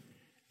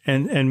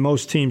 and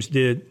most teams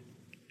did.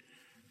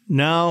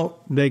 Now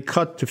they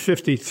cut to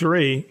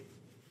 53.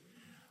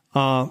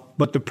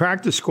 But the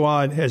practice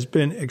squad has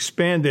been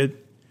expanded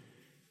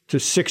to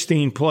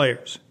 16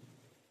 players.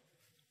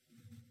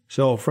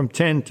 So from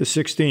 10 to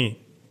 16.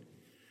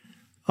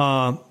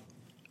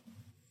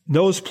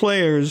 Those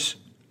players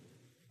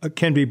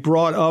can be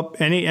brought up,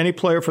 any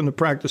player from the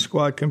practice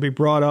squad can be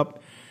brought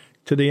up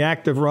to the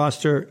active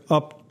roster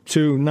up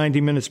to 90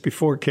 minutes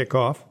before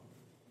kickoff.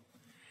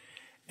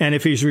 And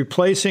if he's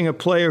replacing a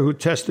player who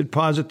tested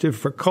positive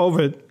for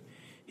COVID,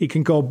 he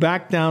can go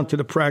back down to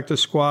the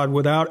practice squad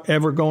without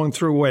ever going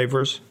through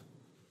waivers.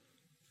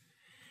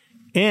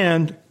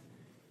 And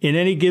in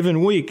any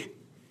given week,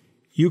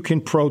 you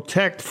can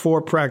protect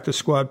 4 practice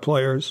squad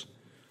players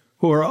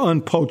who are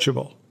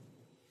unpoachable.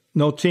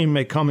 No team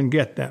may come and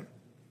get them.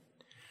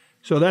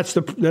 So that's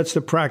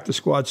the practice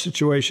squad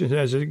situation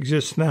as it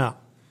exists now.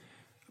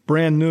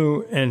 brand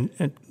new and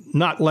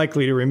not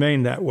likely to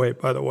remain that way,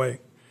 by the way,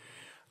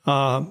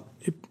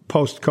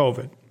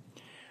 post-COVID.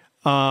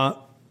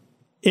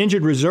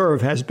 Injured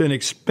reserve has been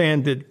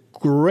expanded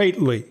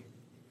greatly,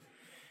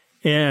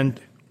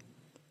 and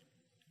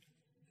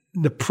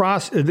the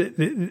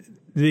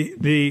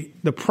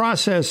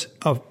process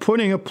of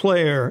putting a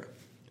player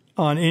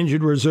on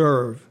injured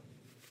reserve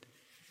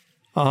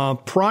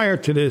prior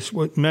to this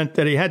meant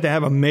that he had to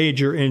have a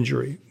major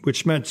injury,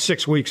 which meant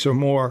 6 weeks or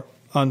more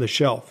on the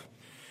shelf.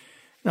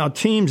 Now,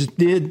 teams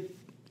did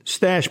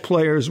stash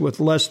players with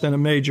less than a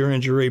major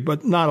injury,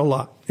 but not a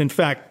lot. In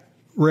fact,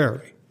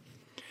 rarely.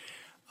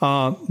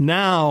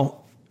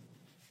 Now,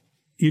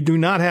 you do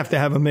not have to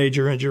have a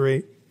major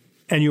injury,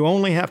 and you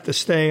only have to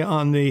stay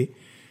on the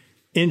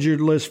injured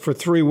list for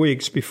 3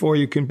 weeks before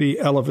you can be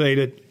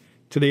elevated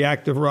to the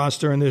active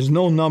roster. And there's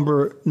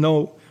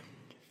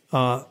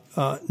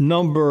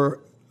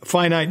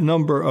finite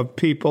number of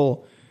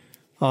people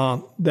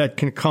that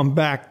can come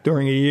back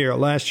during a year.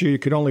 Last year, you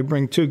could only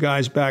bring 2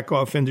 guys back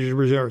off injured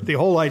reserve. The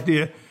whole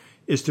idea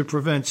is to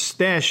prevent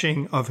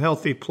stashing of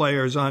healthy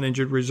players on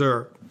injured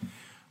reserve,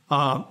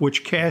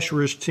 which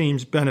cash-rich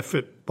teams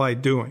benefit by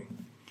doing.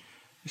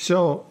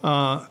 So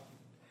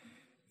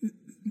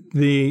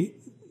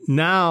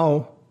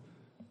now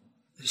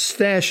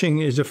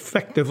stashing is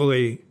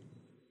effectively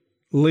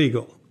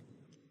legal.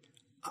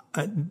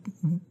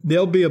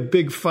 There'll be a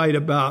big fight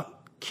about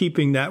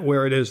keeping that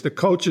where it is. The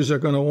coaches are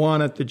going to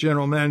want it. The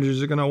general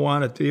managers are going to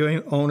want it.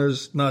 The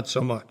owners, not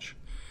so much,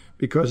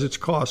 because it's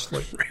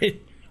costly. Right.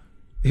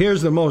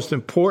 Here's the most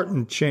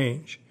important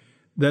change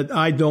that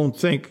I don't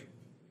think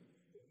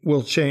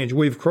will change.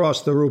 We've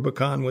crossed the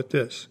Rubicon with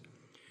this.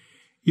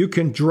 You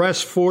can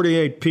dress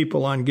 48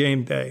 people on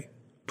game day,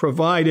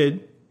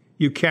 provided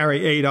you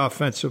carry 8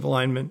 offensive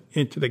linemen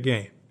into the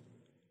game.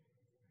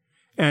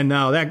 And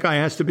now that guy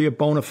has to be a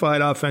bona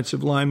fide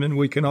offensive lineman.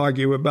 We can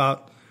argue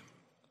about,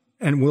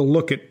 and we'll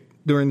look at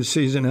during the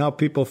season how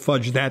people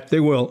fudge that.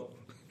 They will.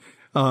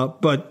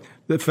 But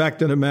the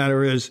fact of the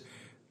matter is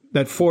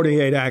that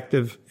 48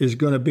 active is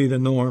going to be the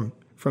norm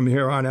from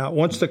here on out.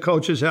 Once the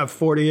coaches have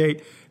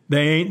 48,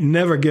 they ain't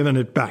never giving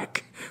it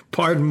back.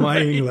 Pardon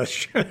my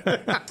English.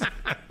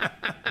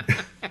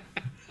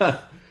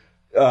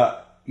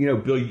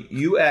 Bill,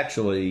 you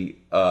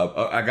actually,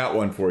 I got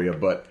one for you,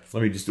 but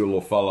let me just do a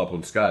little follow-up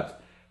on Scott's.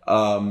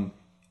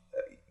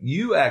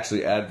 You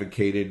actually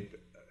advocated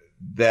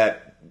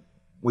that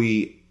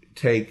we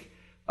take,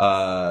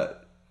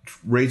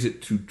 raise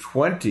it to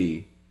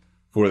 20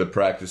 for the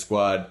practice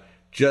squad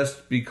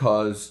just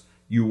because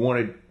you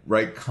wanted,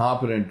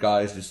 competent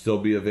guys to still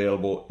be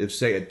available if,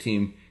 say, a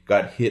team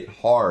got hit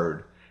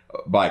hard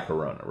by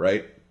Corona,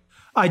 right?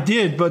 I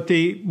did, but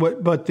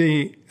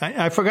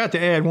I forgot to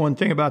add one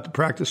thing about the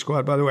practice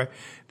squad, by the way.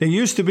 There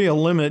used to be a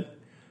limit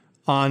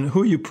on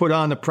who you put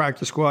on the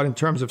practice squad in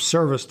terms of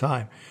service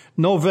time.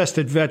 No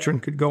vested veteran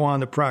could go on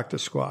the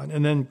practice squad.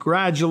 And then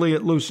gradually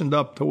it loosened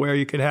up to where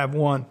you could have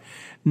one.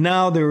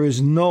 Now there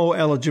is no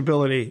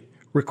eligibility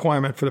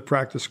requirement for the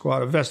practice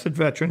squad. A vested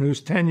veteran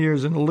who's 10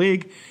 years in the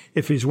league,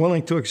 if he's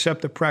willing to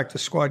accept a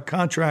practice squad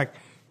contract,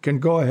 can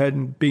go ahead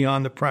and be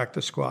on the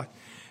practice squad.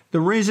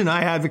 The reason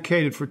I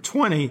advocated for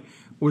 20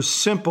 was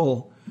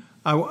simple.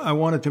 I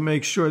wanted to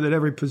make sure that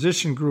every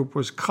position group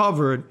was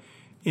covered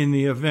in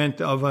the event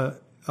of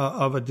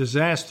a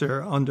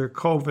disaster under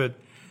COVID.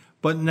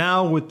 But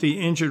now with the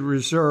injured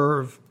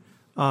reserve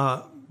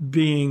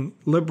being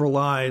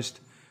liberalized,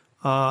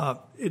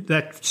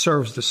 that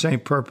serves the same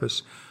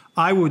purpose.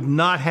 I would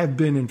not have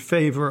been in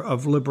favor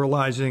of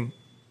liberalizing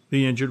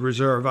the injured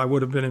reserve. I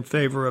would have been in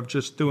favor of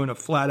just doing a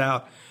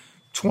flat-out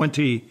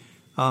 20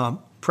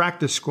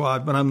 practice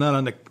squad. But I'm not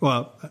on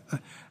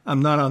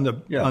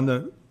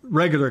the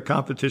regular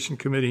competition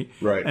committee,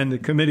 right? And the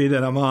committee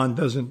that I'm on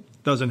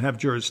doesn't have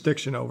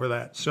jurisdiction over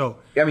that. So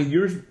I mean,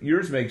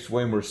 yours makes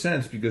way more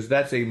sense because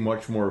that's a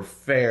much more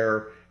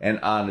fair and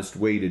honest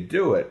way to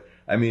do it.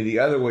 I mean, the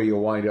other way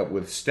you'll wind up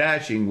with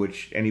stashing,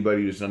 which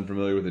anybody who's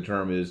unfamiliar with the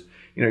term is,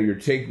 you're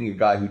taking a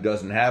guy who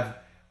doesn't have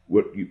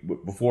what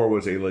before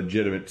was a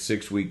legitimate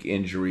 6-week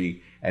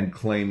injury and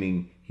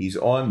claiming he's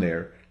on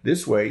there.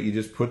 This way, you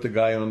just put the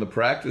guy on the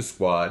practice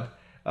squad,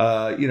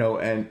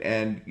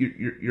 and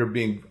you're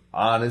being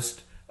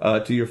honest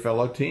to your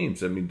fellow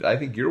teams. I mean, I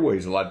think your way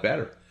is a lot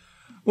better.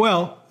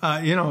 Well,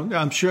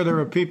 I'm sure there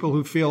are people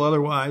who feel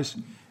otherwise.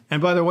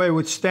 And by the way,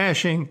 with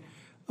stashing,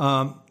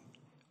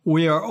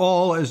 we are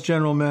all, as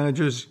general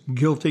managers,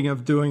 guilty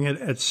of doing it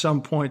at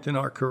some point in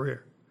our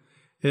career.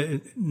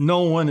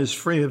 No one is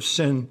free of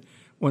sin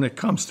when it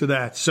comes to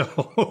that.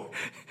 So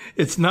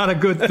it's not a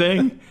good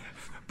thing,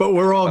 but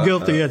we're all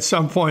guilty at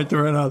some point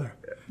or another.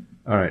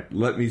 All right.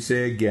 Let me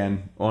say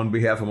again, on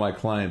behalf of my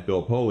client,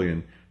 Bill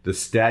Polian, the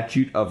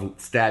statute of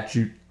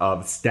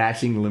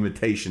stashing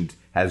limitations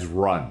has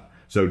run.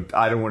 So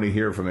I don't want to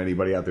hear from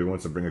anybody out there who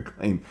wants to bring a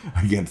claim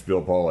against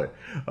Bill Polian.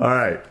 All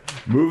right.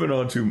 Moving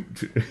on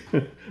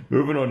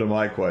to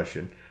my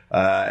question.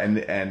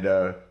 And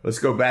let's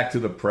go back to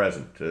the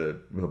present.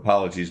 With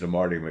apologies to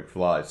Marty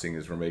McFly, seeing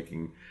as we're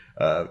making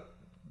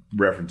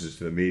references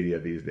to the media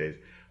these days.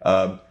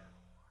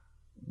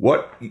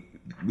 What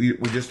we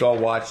just all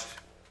watched.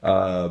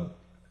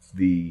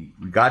 We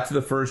got to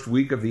the first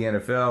week of the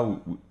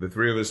NFL. The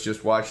three of us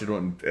just watched it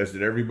as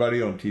did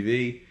everybody on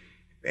TV.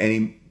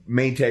 Any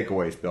main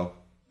takeaways, Bill?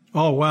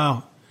 Oh,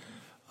 wow.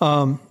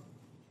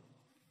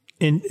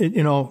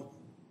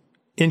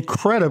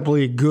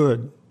 Incredibly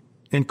good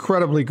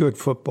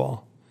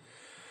football.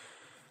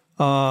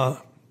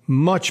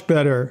 Much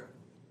better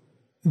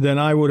than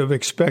I would have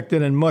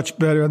expected, and much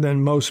better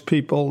than most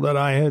people that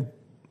I had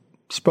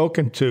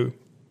spoken to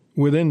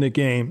within the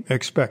game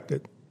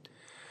expected.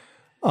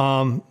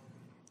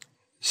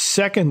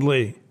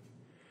 Secondly,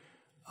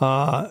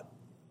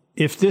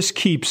 if this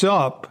keeps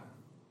up,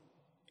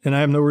 and I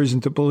have no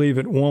reason to believe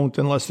it won't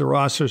unless the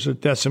rosters are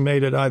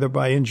decimated either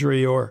by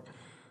injury or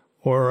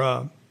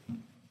COVID,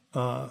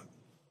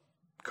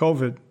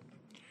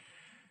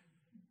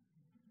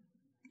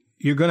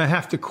 you're going to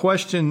have to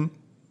question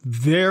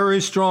very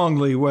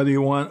strongly whether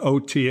you want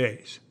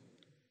OTAs.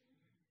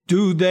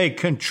 Do they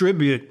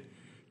contribute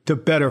to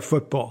better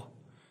football?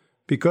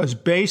 Because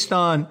based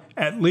on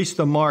at least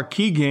the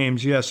marquee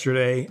games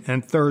yesterday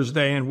and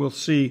Thursday, and we'll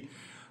see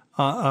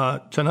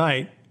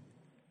tonight,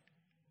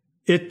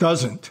 it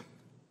doesn't.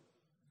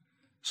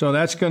 So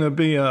that's going to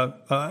be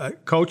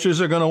coaches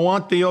are going to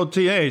want the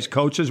OTAs.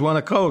 Coaches want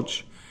to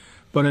coach,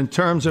 but in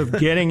terms of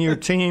getting your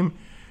team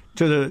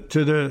to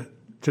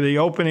the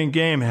opening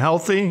game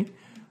healthy,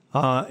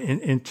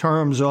 in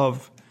terms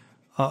of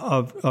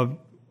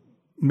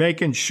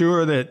making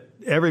sure that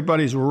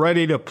everybody's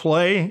ready to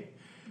play.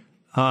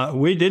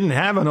 We didn't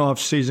have an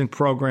off-season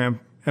program,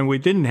 and we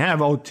didn't have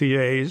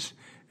OTAs,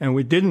 and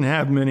we didn't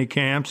have mini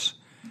camps,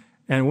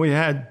 and we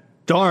had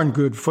darn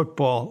good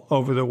football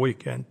over the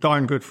weekend,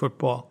 darn good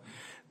football.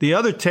 The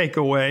other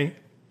takeaway,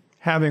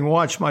 having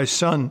watched my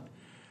son,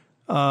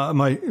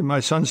 my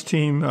son's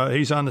team,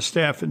 he's on the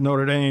staff at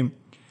Notre Dame,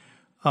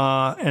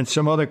 and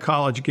some other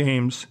college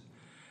games,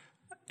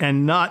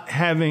 and not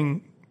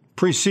having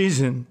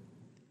preseason,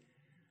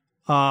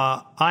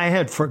 I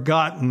had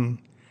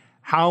forgotten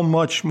how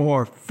much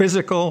more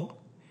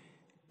physical,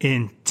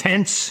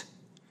 intense,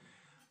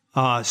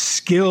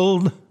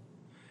 skilled,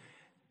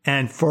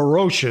 and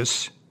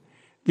ferocious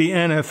the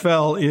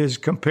NFL is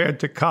compared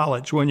to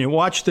college. When you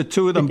watch the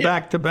two of them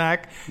back to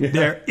back,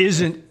 there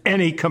isn't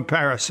any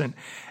comparison.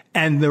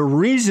 And the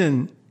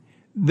reason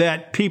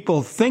that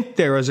people think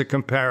there is a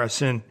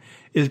comparison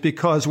is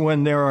because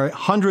when there are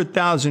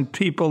 100,000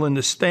 people in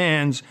the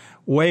stands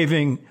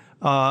waving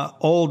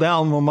old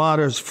alma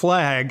mater's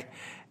flag,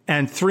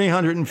 and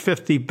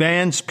 350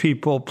 bands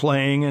people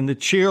playing, and the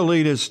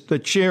cheerleaders, the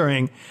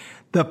cheering,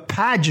 the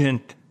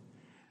pageant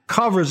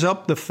covers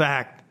up the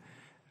fact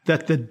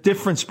that the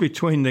difference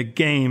between the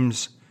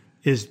games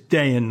is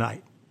day and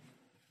night.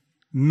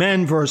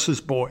 Men versus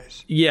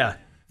boys. Yeah.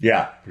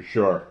 Yeah, for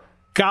sure.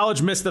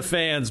 College missed the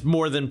fans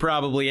more than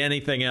probably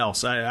anything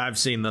else I've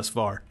seen thus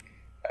far.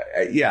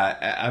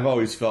 I've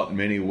always felt in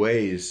many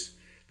ways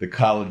the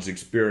college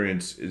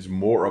experience is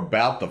more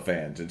about the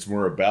fans. It's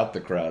more about the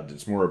crowds.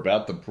 It's more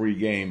about the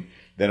pregame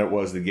than it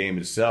was the game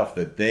itself,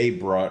 that they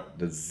brought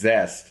the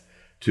zest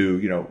to,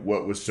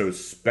 what was so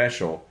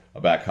special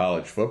about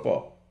college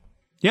football.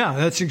 Yeah,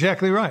 that's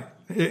exactly right.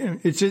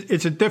 It's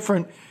a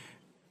different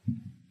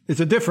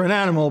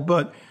animal,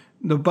 but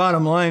the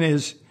bottom line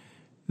is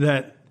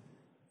that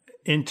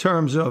in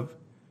terms of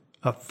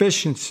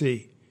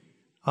efficiency,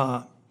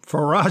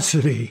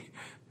 ferocity,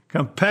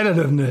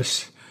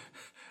 competitiveness,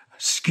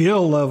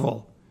 skill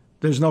level,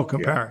 there's no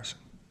comparison.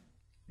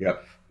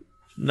 Yep.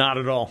 Not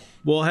at all.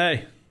 Well,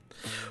 hey.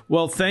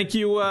 Well, thank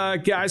you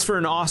guys for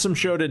an awesome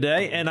show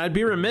today. And I'd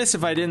be remiss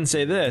if I didn't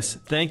say this.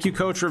 Thank you,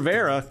 Coach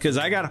Rivera, because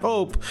I got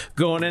hope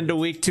going into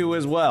week 2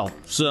 as well.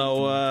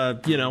 So,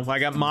 I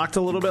got mocked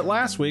a little bit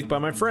last week by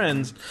my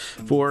friends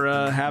for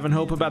having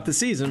hope about the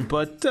season,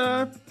 but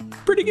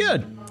pretty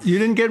good. You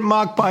didn't get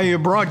mocked by your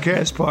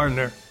broadcast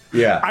partner.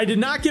 Yeah. I did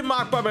not get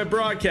mocked by my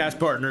broadcast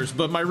partners,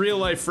 but my real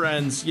life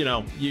friends,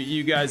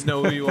 you guys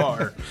know who you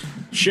are.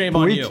 Shame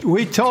on you.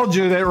 We told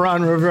you that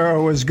Ron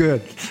Rivera was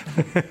good.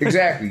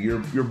 Exactly.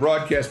 Your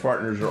broadcast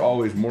partners are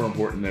always more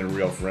important than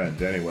real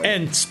friends anyway.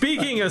 And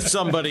speaking of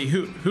somebody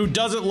who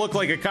doesn't look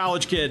like a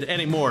college kid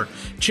anymore,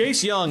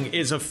 Chase Young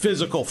is a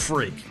physical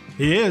freak.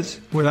 He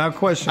is, without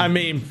question. I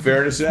mean,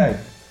 Fair to say.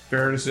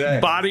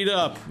 Bodied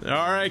up.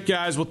 All right,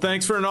 guys. Well,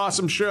 thanks for an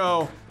awesome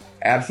show.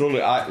 Absolutely.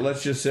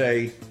 Let's just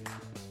say,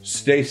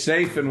 stay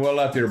safe and well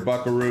out there,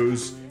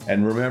 buckaroos,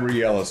 and remember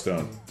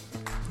Yellowstone.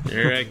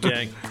 All right,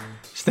 gang.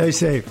 Stay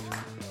safe.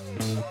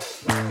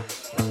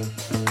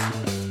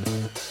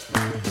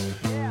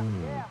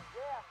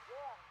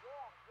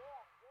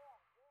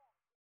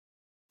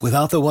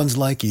 Without the ones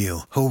like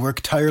you, who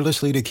work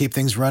tirelessly to keep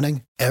things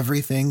running,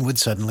 everything would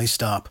suddenly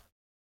stop.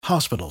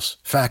 Hospitals,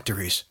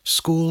 factories,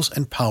 schools,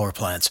 and power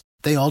plants,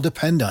 they all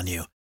depend on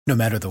you. No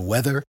matter the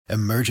weather,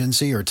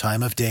 emergency, or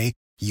time of day,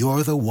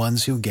 you're the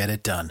ones who get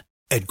it done.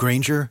 At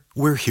Grainger,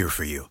 we're here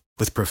for you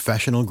with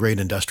professional-grade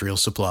industrial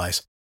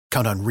supplies.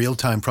 Count on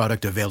real-time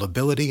product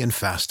availability and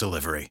fast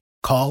delivery.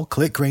 Call,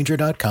 click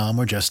Grainger.com,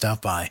 or just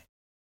stop by.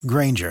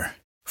 Grainger,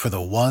 for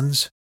the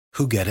ones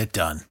who get it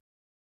done.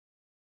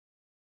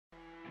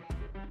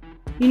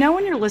 You know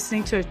when you're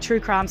listening to a true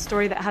crime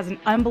story that has an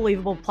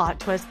unbelievable plot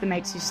twist that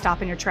makes you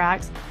stop in your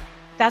tracks?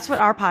 That's what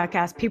our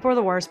podcast, People Are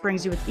the Worst,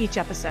 brings you with each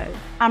episode.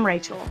 I'm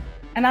Rachel.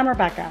 And I'm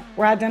Rebecca.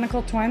 We're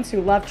identical twins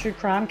who love true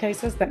crime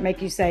cases that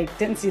make you say,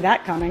 didn't see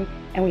that coming,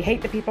 and we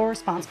hate the people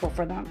responsible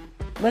for them.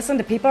 Listen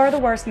to People Are the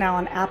Worst now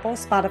on Apple,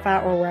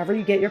 Spotify, or wherever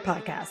you get your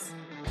podcasts.